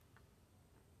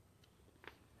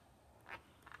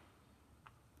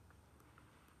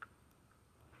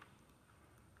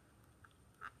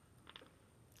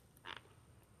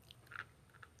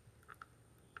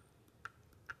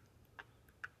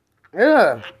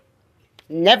 Ugh.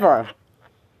 Never.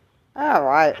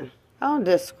 Alright. I don't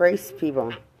disgrace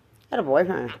people. I had a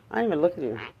boyfriend. I don't even look at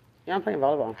you. I'm playing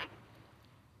volleyball.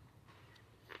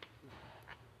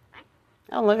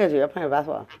 I don't look at you. I'm playing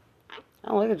basketball. I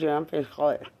don't look at you. I'm playing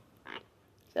college.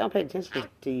 See, I don't pay attention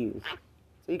to you.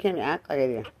 So you can't even act like I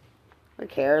do. Who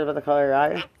cares about the color of your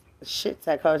eye? Shit's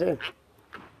that color too.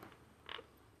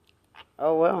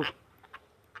 Oh well.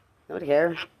 Nobody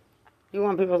cares. You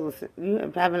want people to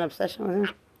you have an obsession with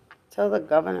him? Tell the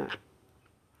governor.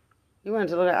 You want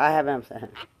to look at I have an obsession.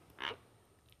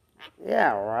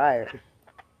 Yeah, right.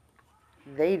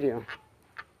 They do.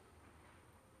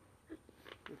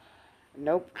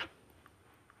 Nope.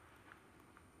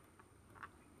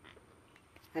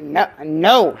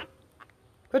 No.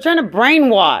 Quit trying to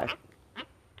brainwash.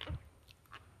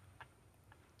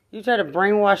 You try to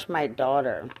brainwash my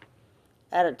daughter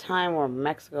at a time where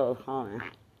Mexico is calling.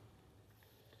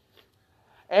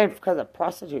 And because of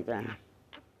prostitute then.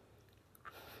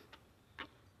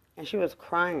 And she was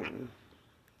crying,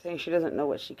 saying she doesn't know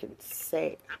what she can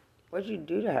say. What'd you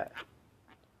do to her?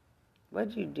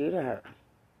 What'd you do to her?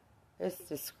 It's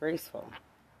disgraceful.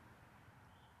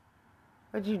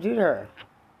 What'd you do to her?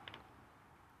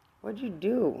 What'd you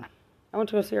do? I went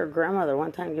to go see her grandmother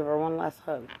one time, give her one last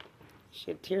hug.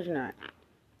 She had tears in her eye.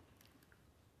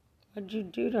 What'd you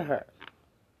do to her?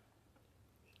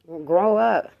 Well, grow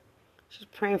up. She's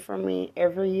praying for me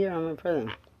every year I'm in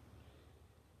prison.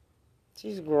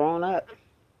 She's grown up.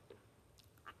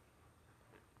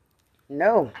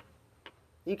 No.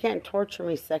 You can't torture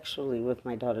me sexually with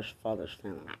my daughter's father's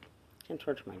family. You can't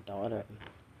torture my daughter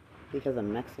because of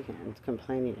Mexicans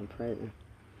complaining in prison.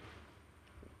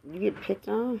 You get picked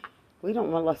on? We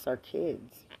don't molest our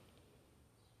kids.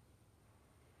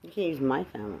 You can't use my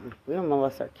family. We don't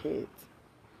molest our kids.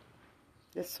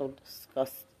 It's so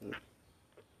disgusting.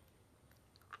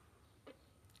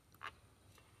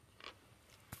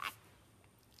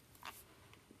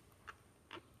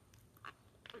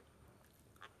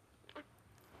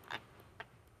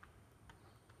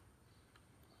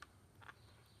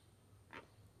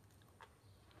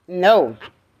 No.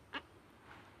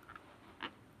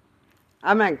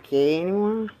 I'm not gay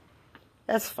anymore.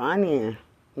 That's funny.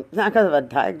 It's not because of a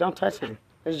diet. Don't touch me.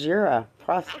 Because you're a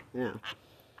prostitute now.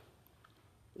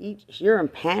 You're in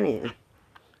panic.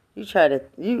 You try to.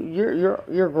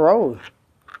 You're gross.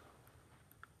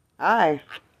 I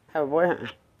have a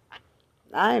boyfriend.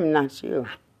 I am not you.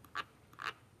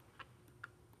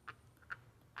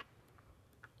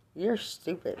 You're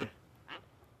stupid.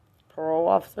 Parole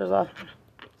officers off.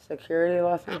 Security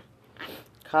officer.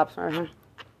 Cops officer.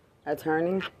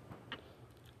 Attorney.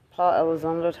 Paul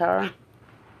Elizondo Tower.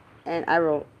 And I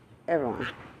wrote everyone.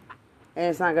 And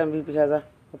it's not going to be because of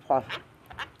the profit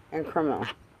and criminal.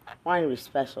 Wanting to be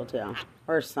special too.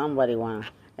 Or somebody wanted.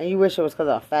 And you wish it was because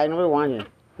of a fag. Nobody wanted you.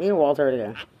 Me and Walter are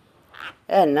together.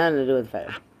 It had nothing to do with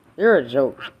fag. You're a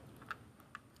joke.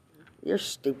 You're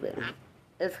stupid.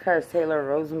 It's because Taylor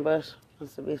Rosenbush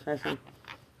wants to be special.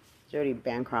 Jody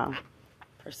Bancroft.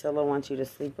 Priscilla wants you to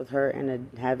sleep with her and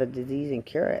have a disease and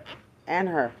cure it. And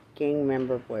her gang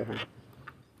member boyfriend.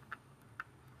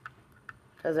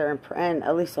 Because they're and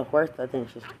Elisa Huerta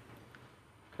thinks she's.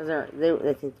 Because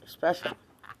they think they're special.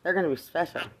 They're going to be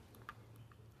special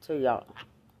to y'all.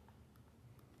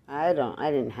 I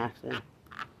didn't have to.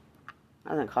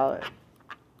 I didn't call it.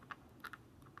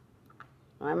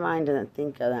 My mind doesn't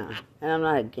think of that. And I'm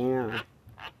not a gamer.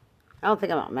 I don't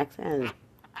think I'm not Mexican.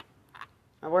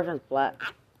 My boyfriend's black.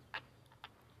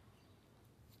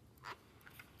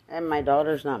 And my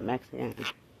daughter's not Mexican.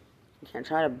 You can't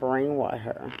try to brainwash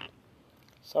her.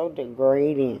 So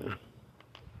degrading.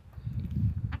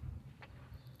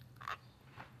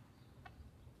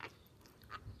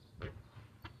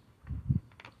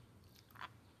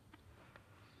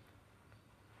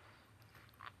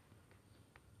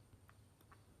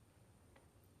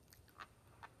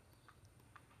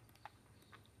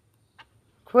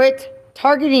 Quit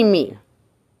targeting me.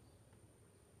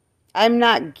 I'm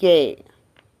not gay.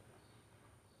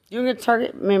 You're going to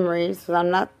target memories because I'm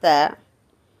not that.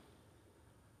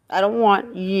 I don't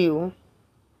want you.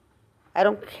 I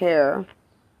don't care.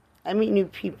 I meet new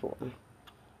people.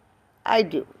 I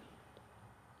do.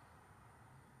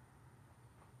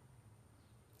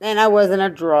 And I wasn't a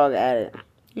drug addict.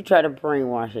 You try to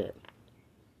brainwash it.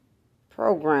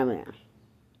 Programming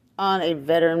on a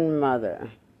veteran mother.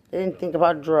 They didn't think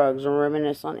about drugs or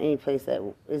reminisce on any place that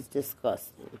is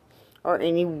disgusting. Or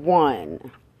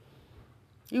anyone.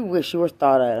 You wish you were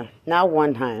thought of. Not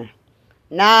one time.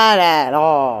 Not at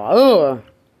all. Ugh.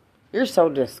 You're so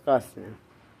disgusting.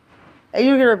 And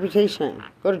you get a reputation.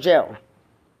 Go to jail.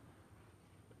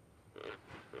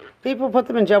 People put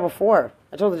them in jail before.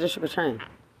 I told the district attorney.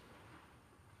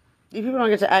 These people don't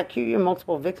get to accuse you of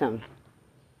multiple victims.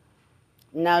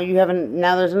 Now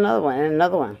now there's another one and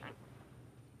another one.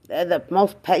 You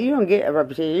don't get a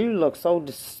reputation. You look so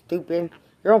stupid.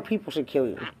 Your own people should kill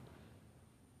you.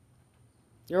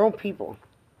 Your own people.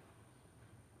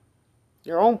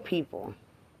 Your own people.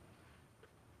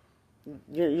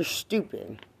 You're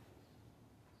stupid.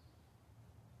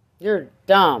 You're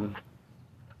dumb.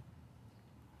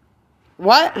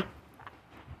 What?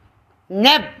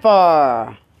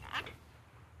 Never.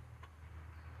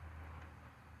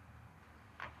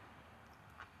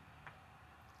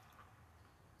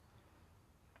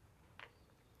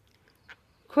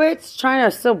 Quit trying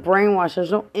to still brainwash.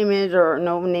 There's no image or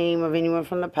no name of anyone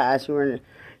from the past.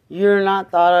 You're not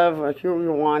thought of like you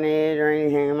wanted or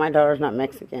anything. My daughter's not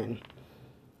Mexican.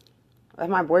 If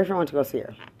my boyfriend went to go see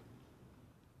her.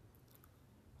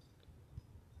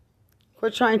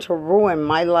 Quit trying to ruin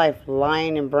my life,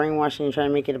 lying and brainwashing and trying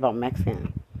to make it about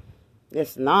Mexican.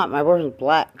 It's not. My boyfriend's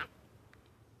black.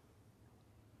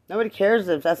 Nobody cares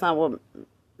if that's not what...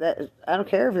 I don't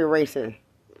care if you're racist.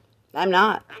 I'm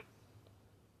not.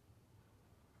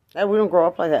 We don't grow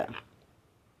up like that.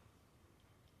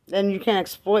 Then you can't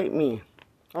exploit me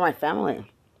or my family.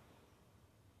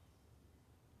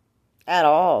 At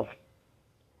all.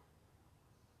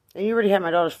 And you already had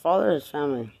my daughter's father's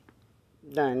family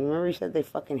done. Remember you said they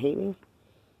fucking hate me?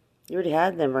 You already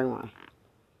had them brainwashed.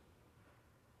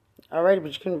 Alrighty,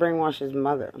 but you couldn't brainwash his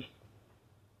mother.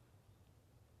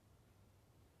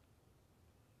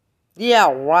 Yeah,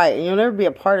 right. And you'll never be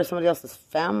a part of somebody else's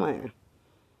family.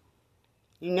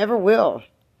 You never will.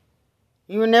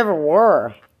 You never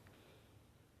were.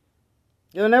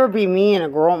 You'll never be me and a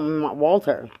grown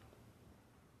Walter.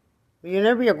 You'll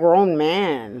never be a grown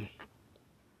man.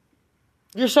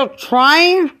 You're so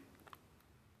trying.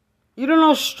 You don't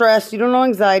know stress. You don't know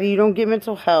anxiety. You don't get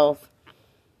mental health.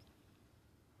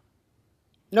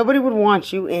 Nobody would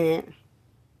want you in it.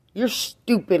 You're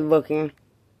stupid looking.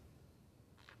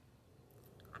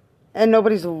 And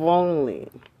nobody's lonely.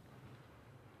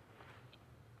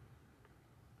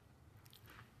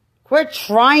 Quit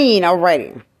trying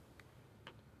already.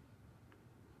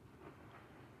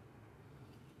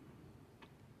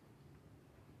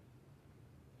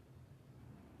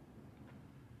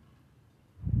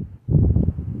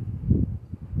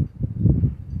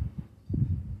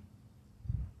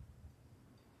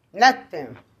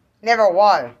 Nothing. Never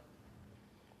was.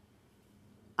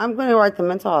 I'm going to write the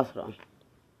mental hospital.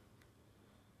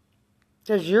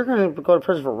 Because you're going to go to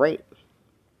prison for rape.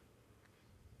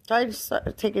 Try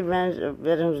to take advantage of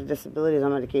veterans with disabilities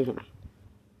on medication.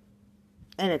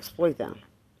 And exploit them.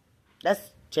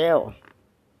 That's jail.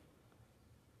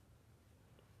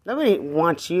 Nobody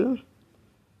wants you.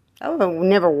 I would have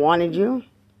never wanted you.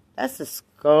 That's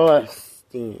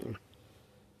disgusting.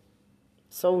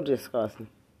 So disgusting.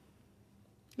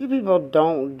 You people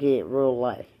don't get real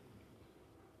life.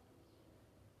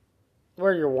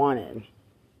 Where you're wanted.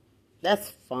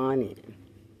 That's funny.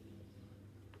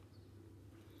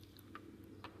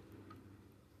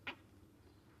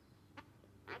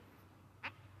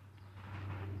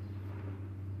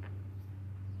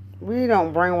 We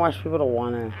don't brainwash people to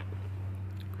want to.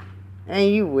 And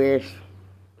you wish.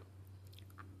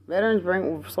 Soldiers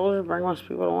brainwash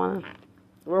people to want to.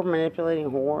 We're manipulating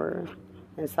horror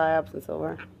and psyops and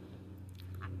silver.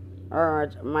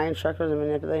 Or my instructors are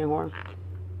manipulating horror.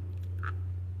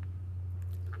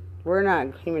 We're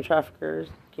not human traffickers,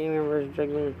 gang members, drug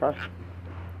dealers, prostitutes.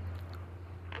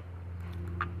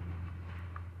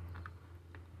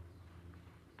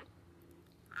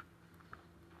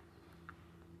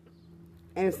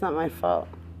 And it's not my fault.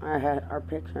 I had our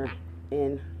picture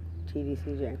in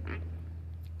TDCJ.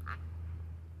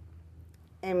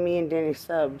 And me and Danny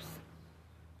Subs,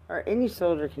 or any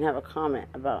soldier can have a comment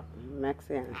about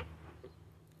Mexican.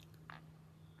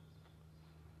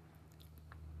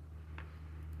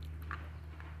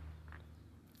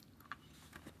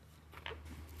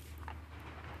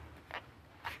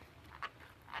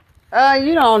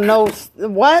 You don't know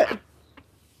what?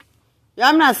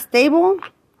 I'm not stable?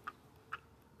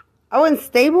 I wasn't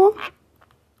stable?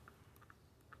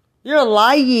 You're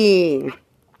lying.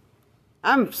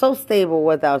 I'm so stable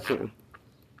without you.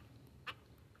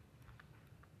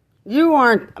 You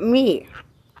aren't me.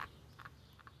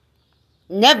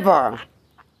 Never.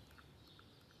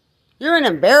 You're an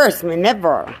embarrassment.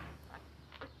 Never.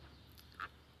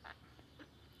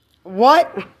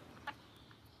 What?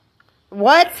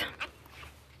 What?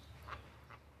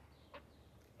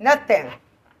 Nothing.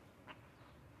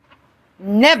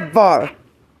 Never.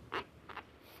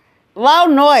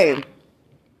 Loud noise.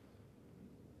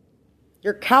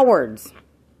 You're cowards.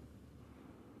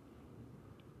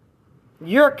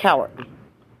 You're a coward.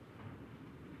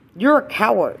 You're a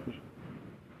coward.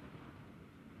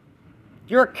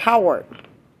 You're a coward.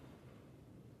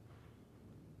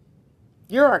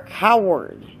 You're a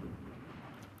coward.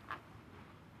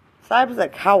 Saib's a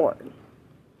coward.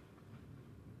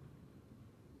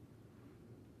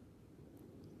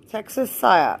 Texas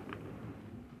psyop.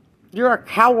 You're a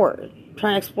coward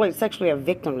trying to exploit sexually a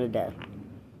victim to death.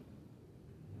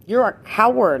 You're a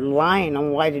coward lying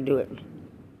on why to do it.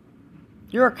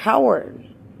 You're a coward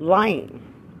lying.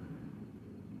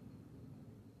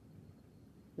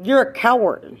 You're a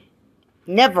coward.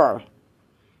 Never.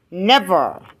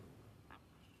 Never.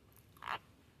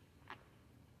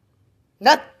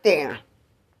 Nothing.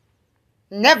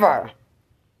 Never.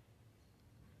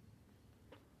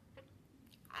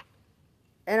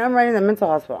 And I'm right in the mental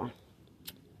hospital.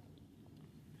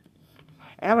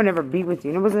 And I would never be with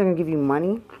you. Nobody's going to give you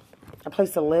money, a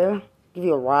place to live, give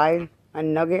you a ride, a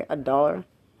nugget, $1.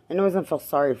 And nobody's going to feel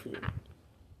sorry for you.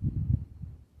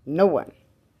 No one.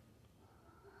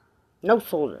 No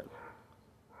soldier.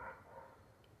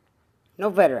 No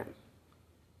veteran.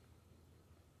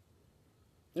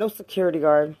 No security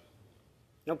guard.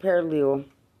 No paralegal.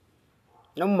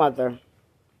 No mother.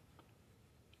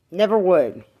 Never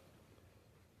would.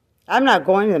 I'm not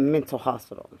going to the mental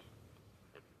hospital.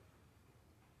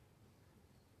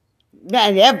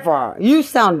 Never. You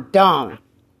sound dumb.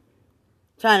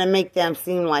 Trying to make them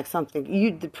seem like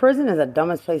something. The prison is the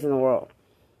dumbest place in the world.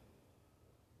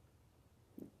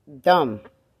 Dumb.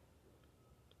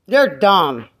 You're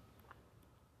dumb.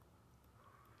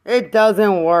 It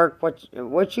doesn't work.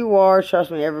 What you are,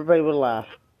 trust me, everybody would laugh.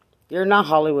 You're not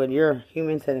Hollywood. You're a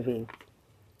human centipede.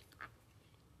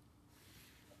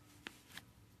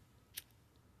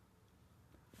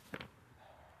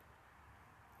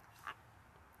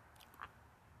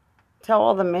 Tell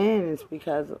all the men it's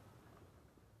because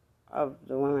of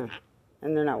the women.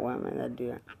 And they're not women that do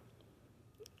it.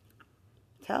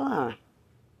 Tell them.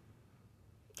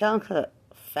 Tell them because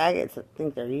faggots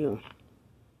think they're you.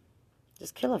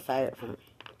 Just kill a faggot for them.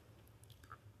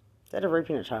 Instead of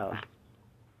raping a child.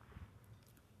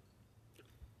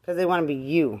 Because they want to be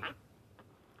you.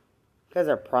 Because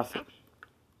they're prostitutes.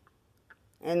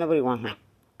 And nobody wants them.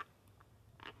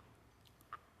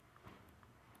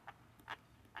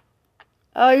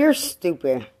 Oh, you're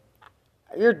stupid.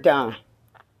 You're dumb.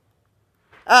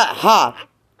 Ha.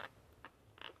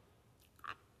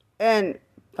 And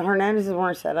the Hernandezes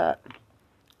weren't set up.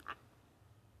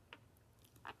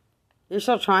 You're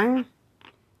still trying?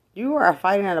 You are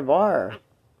fighting at a bar.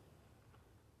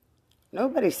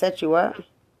 Nobody set you up.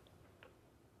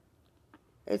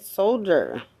 It's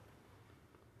soldier.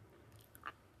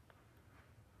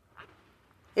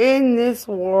 In this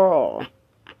world.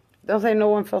 Don't say no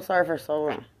one feels sorry for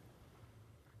soldier.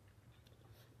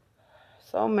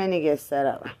 So many get set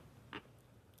up.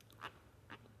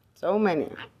 So many.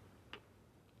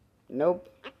 Nope.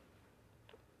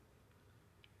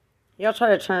 Y'all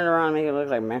try to turn it around and make it look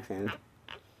like Mexicans.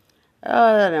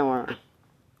 Oh, that didn't work.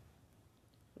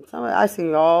 I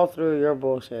see all through your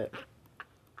bullshit.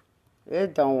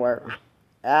 It don't work.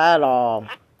 At all.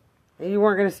 You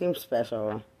weren't going to seem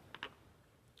special.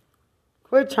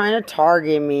 Quit trying to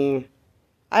target me.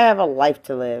 I have a life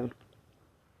to live.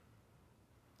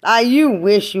 You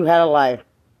wish you had a life.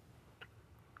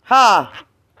 Ha.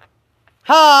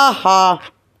 Ha,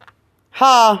 ha.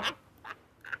 Ha.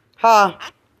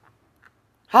 Ha.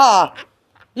 Ha.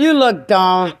 You look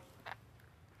dumb.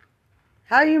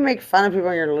 How do you make fun of people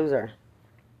when you're a loser?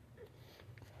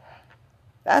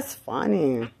 That's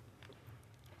funny.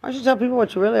 Why don't you tell people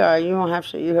what you really are? You don't have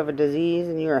shit. You have a disease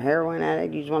and you're a heroin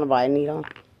addict. You just want to buy a needle.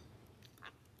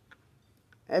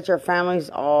 That your family's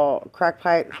all crack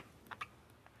pipe.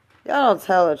 Y'all don't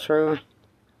tell the truth.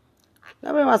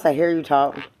 Nobody wants to hear you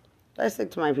talk. I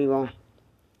stick to my people.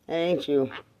 It ain't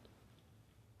you.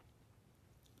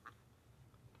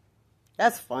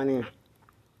 That's funny.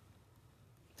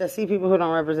 To see people who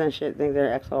don't represent shit think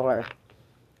they're XOR.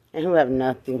 And who have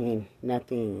nothing.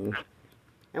 Nothing.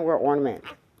 And we're ornaments.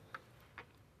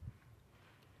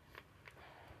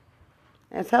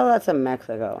 And tell that to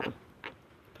Mexico.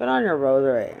 Put on your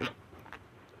rosary.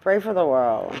 Pray for the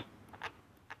world.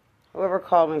 Whoever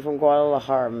called me from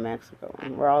Guadalajara, Mexico,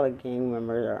 where all the gang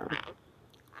members are.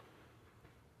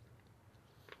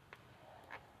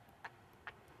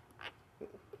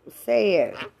 Say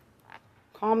it.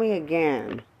 Call me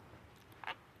again.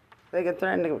 They could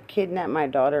threaten to kidnap my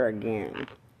daughter again.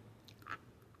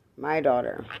 My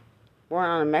daughter. Born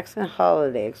on a Mexican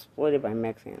holiday, exploited by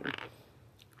Mexicans.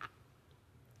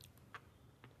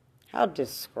 How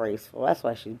disgraceful. That's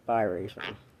why she's biracial.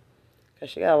 Because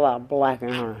she got a lot of black in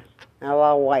her. And a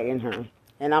lot of white in her.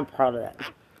 And I'm proud of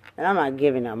that. And I'm not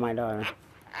giving up my daughter.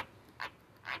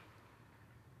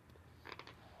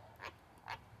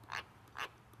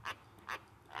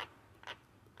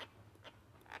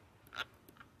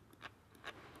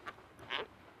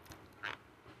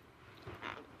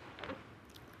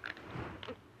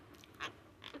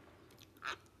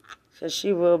 Because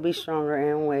she will be stronger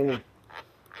and waiting.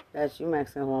 That you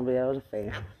Mexicans won't be able to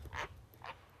fade.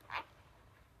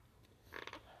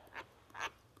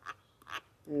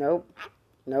 Nope.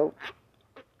 Nope.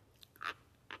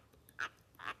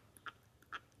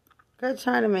 They're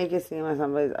trying to make it seem like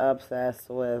somebody's obsessed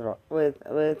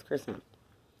with Kristen.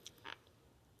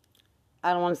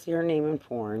 I don't want to see her name in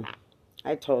porn.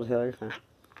 I told Hillary Clinton.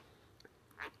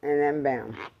 And then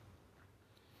bam.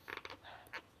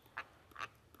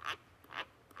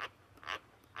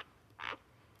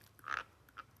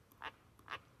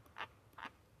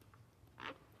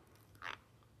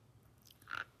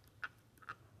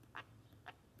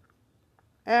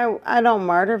 And I don't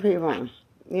murder people.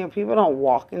 You know, people don't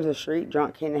walk into the street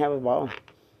drunk, can't have a ball.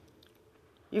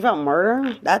 You felt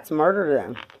murder? That's murder to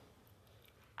them.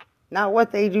 Not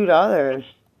what they do to others,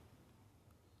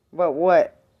 but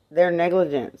what their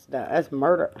negligence does. That's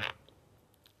murder.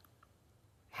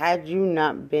 Had you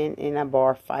not been in a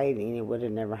bar fighting, it would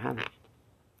have never happened.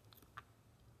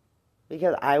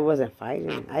 Because I wasn't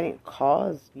fighting. I didn't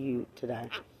cause you to die.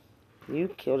 You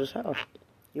killed yourself.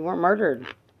 You weren't murdered.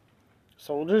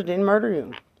 Soldiers didn't murder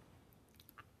you.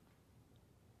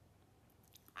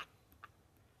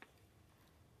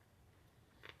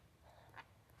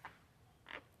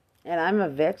 And I'm a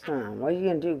veteran. What are you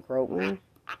going to do, grope me?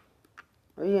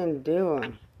 What are you going to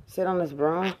do? Sit on this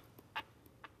broom?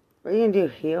 What are you going to do,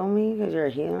 heal me because you're a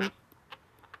healer?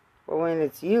 But when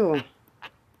it's you,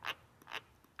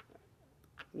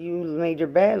 you made your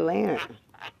bed, lay in it.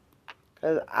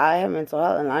 Because I have mental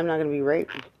health and I'm not going to be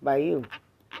raped by you.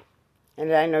 And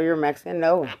did I know you're Mexican?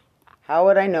 No. How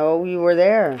would I know you were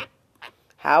there?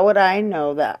 How would I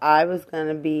know that I was going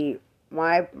to be,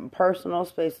 my personal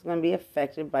space is going to be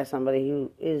affected by somebody who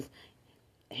is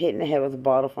hit in the head with a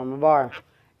bottle from a bar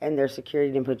and their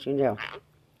security didn't put you in jail?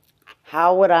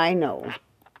 How would I know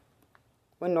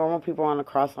when normal people are on the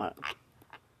cross line?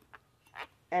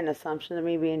 An assumption of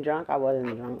me being drunk, I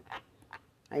wasn't drunk.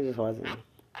 I just wasn't.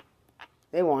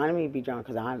 They wanted me to be drunk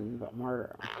because I'm a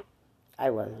murderer. I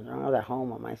wasn't drunk. I was at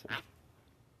home on myself.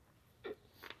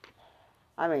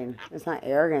 I mean, it's not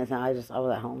arrogant. I was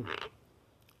at home.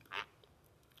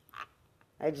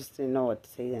 I just didn't know what to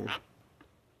say then.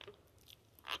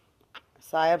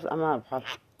 PSYOPs, I'm not a prophet.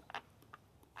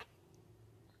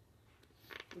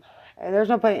 And there's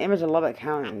no putting image of Lubbock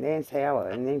County. They didn't say I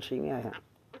was, and they didn't treat me like that.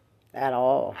 At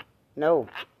all. No.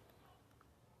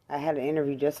 I had an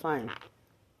interview just fine.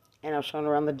 And I was shown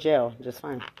around the jail just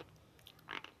fine.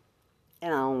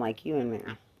 And I don't like you in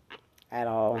there. At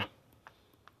all.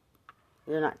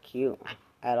 You're not cute.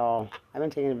 At all. I've been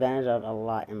taken advantage of a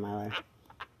lot in my life.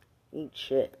 Eat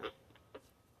shit.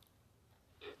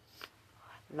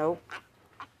 Nope.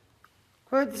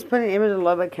 Quit just putting an image of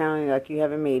Lubbock County like you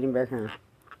have a maid in Bear County.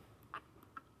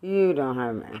 You don't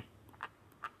have a man.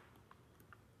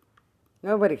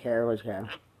 Nobody cares what you have.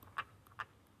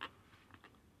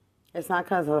 It's not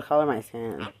because of the color of my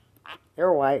skin. They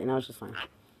were white and I was just fine.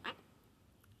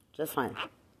 Just fine.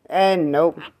 And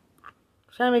nope.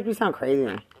 Trying to make me sound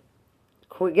crazy.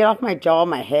 Quit, get off my jaw,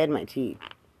 my head, my teeth.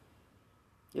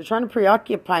 You're trying to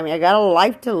preoccupy me. I got a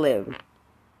life to live.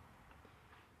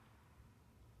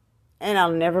 And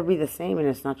I'll never be the same, and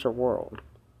it's not your world.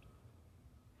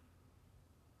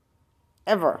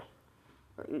 Ever.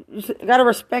 You gotta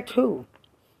respect who?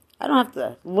 I don't have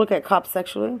to look at cops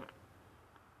sexually.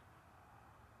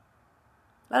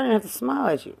 I don't have to smile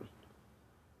at you.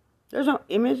 There's no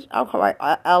image. I'll call it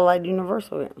Allied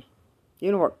Universal.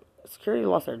 Security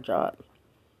lost their job.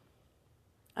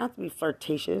 I don't have to be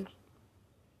flirtatious.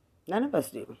 None of us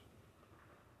do.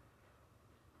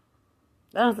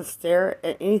 I don't have to stare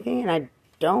at anything, and I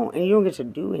don't. And you don't get to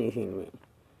do anything to me.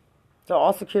 So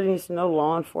all security needs to know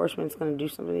law enforcement is going to do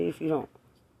something to you if you don't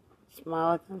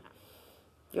smile at them.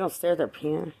 You don't stare at their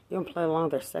penis. You don't play along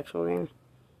with their sexual game.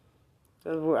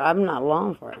 So I'm not law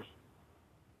enforcement.